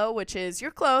have yellow, which is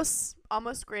you're close,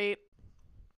 almost great.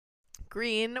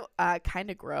 Green,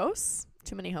 kind of gross,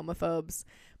 too many homophobes.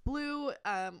 Blue,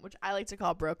 which I like to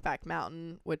call Brokeback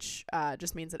Mountain, which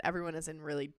just means that everyone is in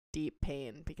really deep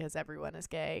pain because everyone is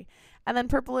gay. And then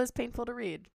purple is painful to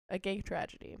read, a gay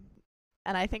tragedy.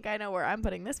 And I think I know where I'm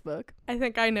putting this book. I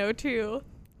think I know too.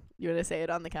 You want to say it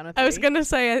on the count of 3? I was going to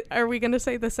say, are we going to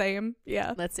say the same?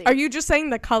 Yeah. Let's see. Are you just saying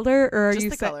the color or are Just you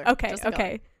the saying? color. Okay, Just the okay.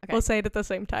 color. Okay. We'll say it at the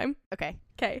same time. Okay.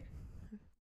 Okay.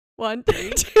 1, 3.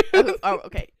 2. Oh,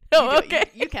 okay. Oh, You do it. okay.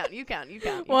 You count. You count. You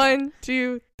count. 1,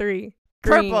 2, 3.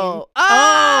 Green. Purple.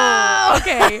 Oh,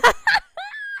 okay.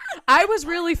 I was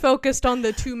really focused on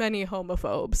the too many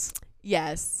homophobes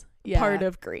Yes. Yeah. part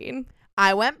of green.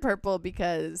 I went purple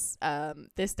because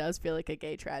this does feel like a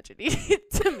gay tragedy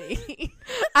to me.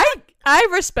 I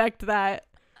respect that.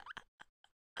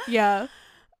 Yeah.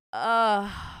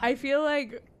 I feel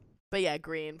like But yeah,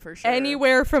 green for sure.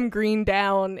 anywhere from green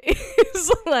down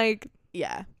is like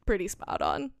Yeah. pretty spot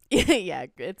on. Yeah,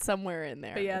 it's somewhere in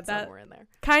there. But yeah, it's that- somewhere in there.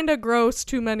 Kind of gross.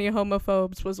 Too many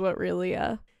homophobes was what really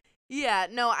Yeah,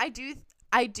 no, I do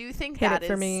think hit that it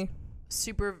for is me.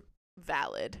 super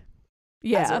valid as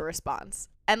Yeah. a response.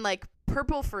 And like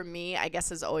purple for me, I guess,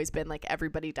 has always been like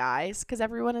everybody dies because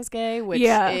everyone is gay, which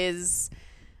Yeah. is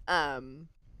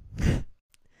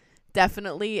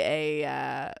definitely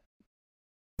a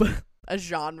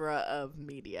genre of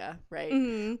media, right?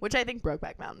 Mhm. Which I think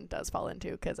Brokeback Mountain does fall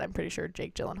into because I'm pretty sure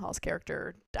Jake Gyllenhaal's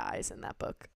character dies in that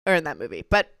book or in that movie.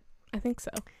 But I think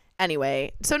so.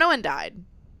 anyway, so no one died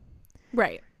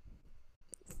Right.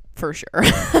 for sure.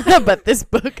 But this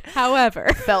book However,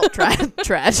 felt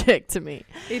tragic to me.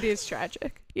 it is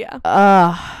tragic. Yeah.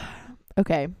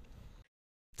 Okay.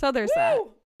 So there's that.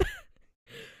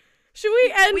 Should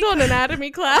we end on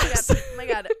anatomy class? Oh my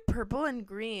god. Purple and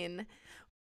green.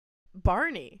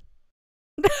 Barney.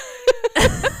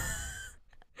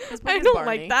 I don't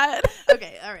like that.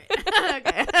 Okay, all right.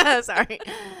 Okay. Sorry.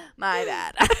 My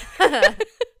bad.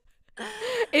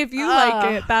 If you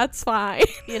like it, that's fine.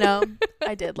 You know,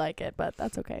 I did like it, but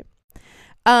that's okay.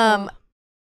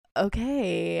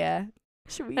 Okay.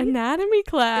 Should we Anatomy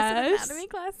class. Is it anatomy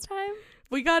class time?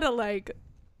 We gotta like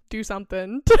do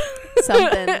something.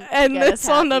 Something and get this us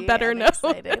on a happy better and note.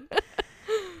 excited.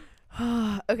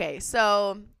 Okay,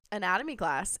 so anatomy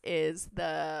class is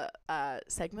the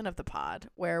segment of the pod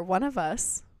where one of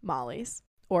us, Molly's,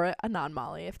 or a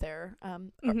non-Molly if they're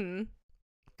Mm-hmm.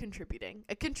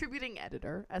 a contributing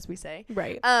editor, as we say,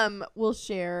 Right. will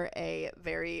share a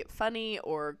very funny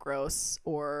or gross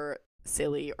or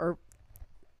silly or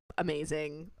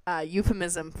amazing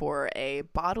euphemism for a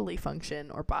bodily function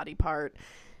or body part,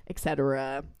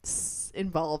 etc.,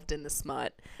 involved in the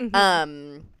smut.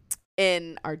 Mhm.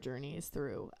 In our journeys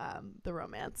through the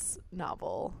romance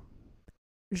novel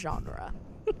genre.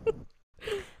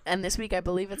 And this week I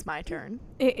believe it's my turn.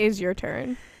 It is your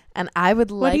turn. And I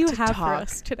would What like do you to have talk. for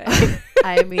us today?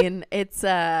 I mean, it's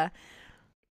it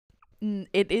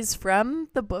is from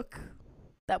the book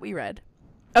that we read.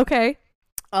 Okay.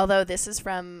 Although this is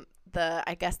from the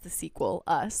sequel,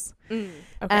 Us. Okay.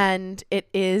 And it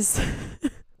is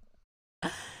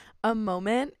a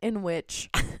moment in which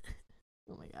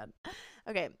oh my god.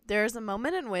 Okay, there's a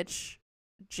moment in which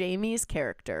Jamie's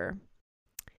character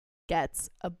gets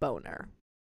a boner.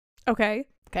 Okay.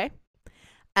 Okay?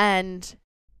 And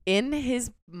in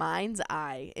his mind's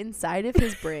eye, inside of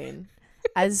his brain,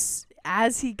 as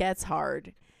he gets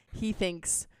hard, he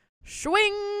thinks,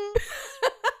 "Swing!"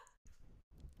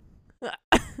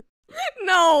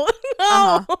 No.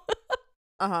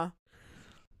 Uh-huh.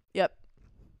 Yep.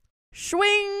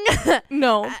 Swing!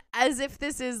 No. As if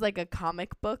this is like a comic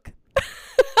book.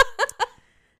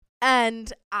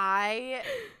 And I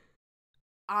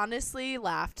honestly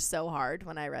laughed so hard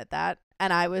when I read that.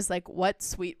 And I was like, what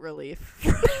sweet relief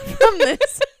from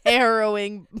this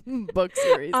harrowing book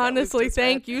series. Honestly,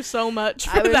 thank you so much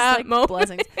for I was that like, moment.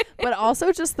 blessings. But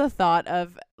also just the thought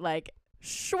of like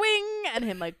swing and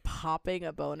him like popping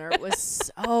a boner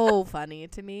was so funny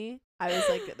to me. I was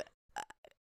like,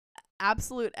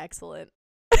 absolute excellent.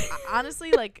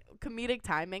 Honestly, like comedic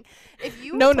timing. If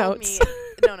you No told notes. me,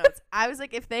 no notes. I was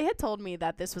like, if they had told me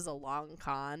that this was a long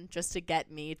con just to get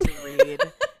me to read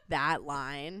that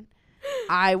line,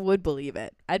 I would believe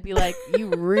it. I'd be like, you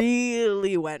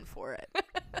really went for it.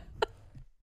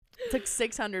 It's like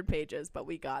 600 pages, but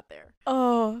we got there.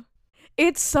 Oh,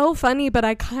 it's so funny, but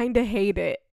I kind of hate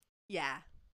it. Yeah.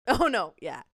 Oh no.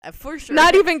 Yeah. For sure.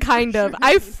 Not even kind For of. sure.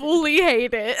 I fully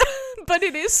hate it, but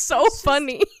it is so It's just-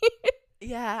 funny.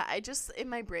 Yeah, I just in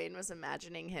my brain was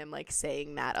imagining him like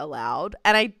saying that aloud,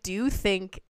 and I do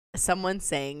think someone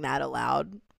saying that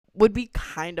aloud would be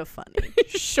kind of funny.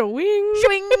 Showing.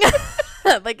 Swing.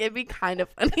 Like it'd be kind of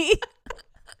funny.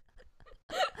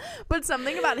 But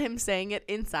something about him saying it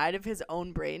inside of his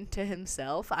own brain to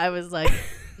himself, I was like,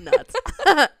 nuts.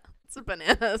 It's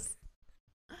bananas.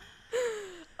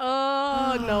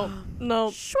 Oh,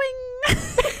 no. Swing.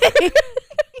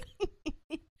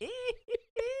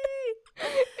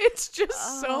 It's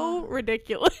just so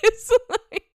ridiculous.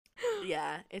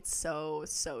 Yeah, it's so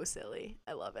silly.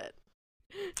 I love it.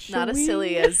 Not as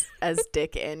silly as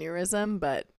dick aneurysm,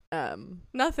 but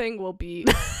nothing will beat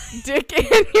dick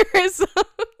aneurysm.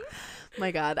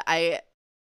 My God,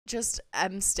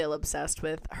 I'm still obsessed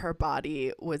with her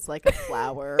body was like a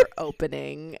flower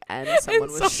opening and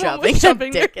someone was shoving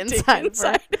a dick inside it.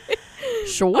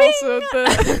 Swing. Also,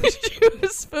 she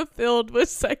was fulfilled with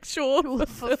sexual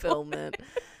fulfillment.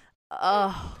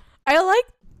 Oh, I like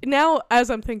now as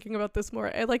I'm thinking about this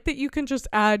more. I like that you can just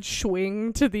add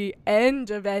swing to the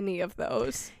end of any of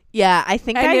those. Yeah, I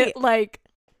think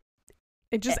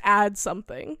it just adds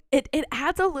something. It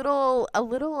adds a little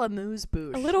amuse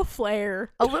bouche. A little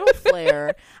flair.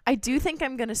 I do think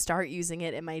I'm going to start using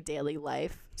it in my daily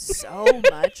life so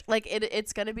much. Like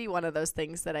it's going to be one of those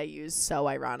things that I use so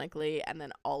ironically and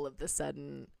then all of the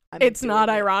sudden it's not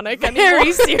ironic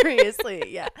very seriously.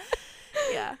 Yeah.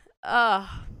 Yeah.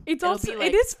 It's also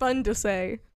it is fun to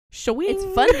say. Swing. It's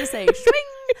fun to say swing.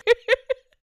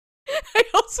 I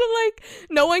also like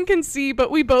no one can see,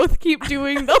 but we both keep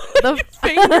doing the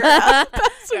finger up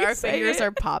as we our say fingers it.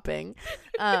 are popping.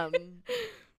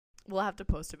 We'll have to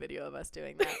post a video of us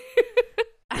doing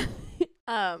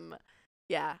that.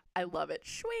 Yeah, I love it.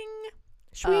 Swing.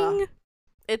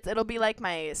 It'll be like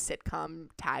my sitcom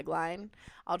tagline.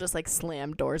 I'll just like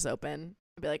slam doors open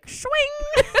and be like swing.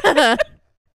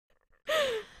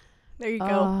 There you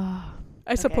go.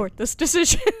 I support this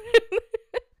decision.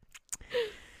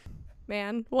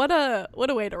 Man, what a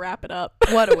way to wrap it up.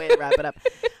 What a way to wrap it up.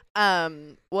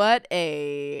 What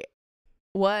a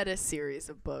series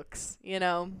of books, you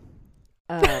know?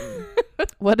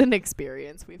 What an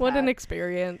experience we've had. What an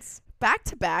experience. Back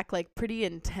to back, like pretty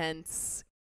intense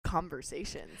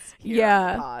conversations here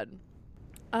on the pod.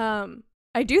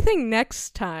 I do think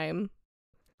next time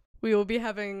we will be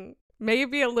having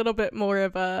maybe a little bit more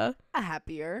of a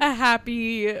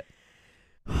happy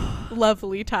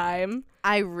lovely time.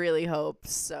 I really hope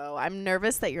so. I'm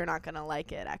nervous that you're not gonna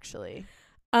like it, actually.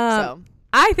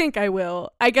 I think I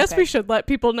will. I guess we should let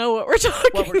people know what we're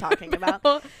talking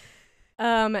about.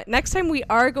 Next time we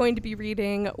are going to be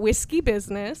reading Whiskey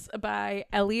Business by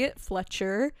Elliot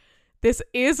Fletcher. This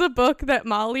is a book that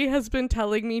Molly has been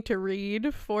telling me to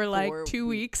read for like 2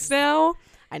 weeks now.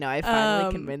 I know. I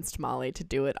finally convinced Molly to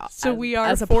do it. So we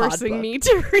are forcing me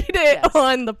to read it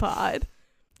on the pod.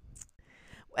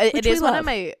 It is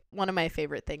one of my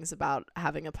favorite things about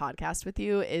having a podcast with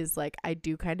you is like I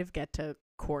do kind of get to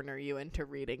corner you into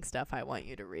reading stuff I want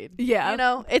you to read. Yeah. You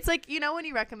know, it's like, you know, when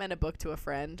you recommend a book to a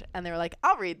friend and they're like,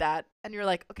 I'll read that. And you're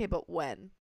like, okay, but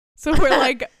when? So we're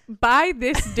like, by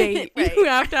this date, you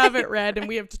have to have it read and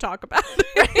we have to talk about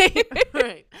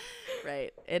it.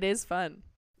 Right. It is fun.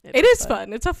 It is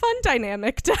fun. It's a fun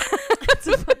dynamic to have. It's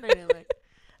a fun dynamic.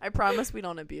 I promise we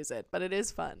don't abuse it, but it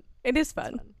is fun. It is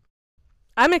fun.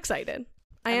 I'm excited.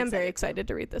 I am very excited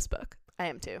to read this book. I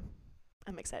am too.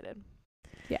 I'm excited.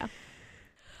 Yeah.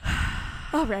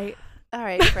 All right,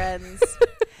 friends.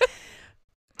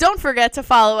 Don't forget to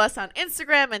follow us on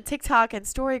Instagram and TikTok and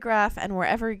Storygraph and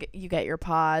wherever you get your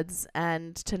pods,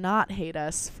 and to not hate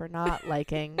us for not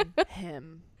liking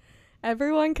him.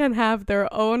 Everyone can have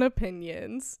their own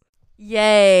opinions.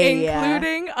 Yay.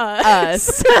 Including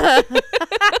us.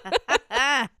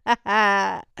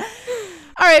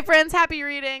 All right, friends. Happy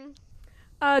reading.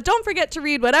 Don't forget to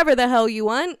read whatever the hell you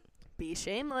want. Be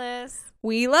shameless.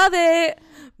 We love it.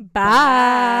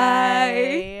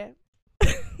 Bye.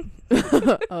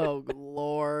 Oh,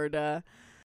 Lord.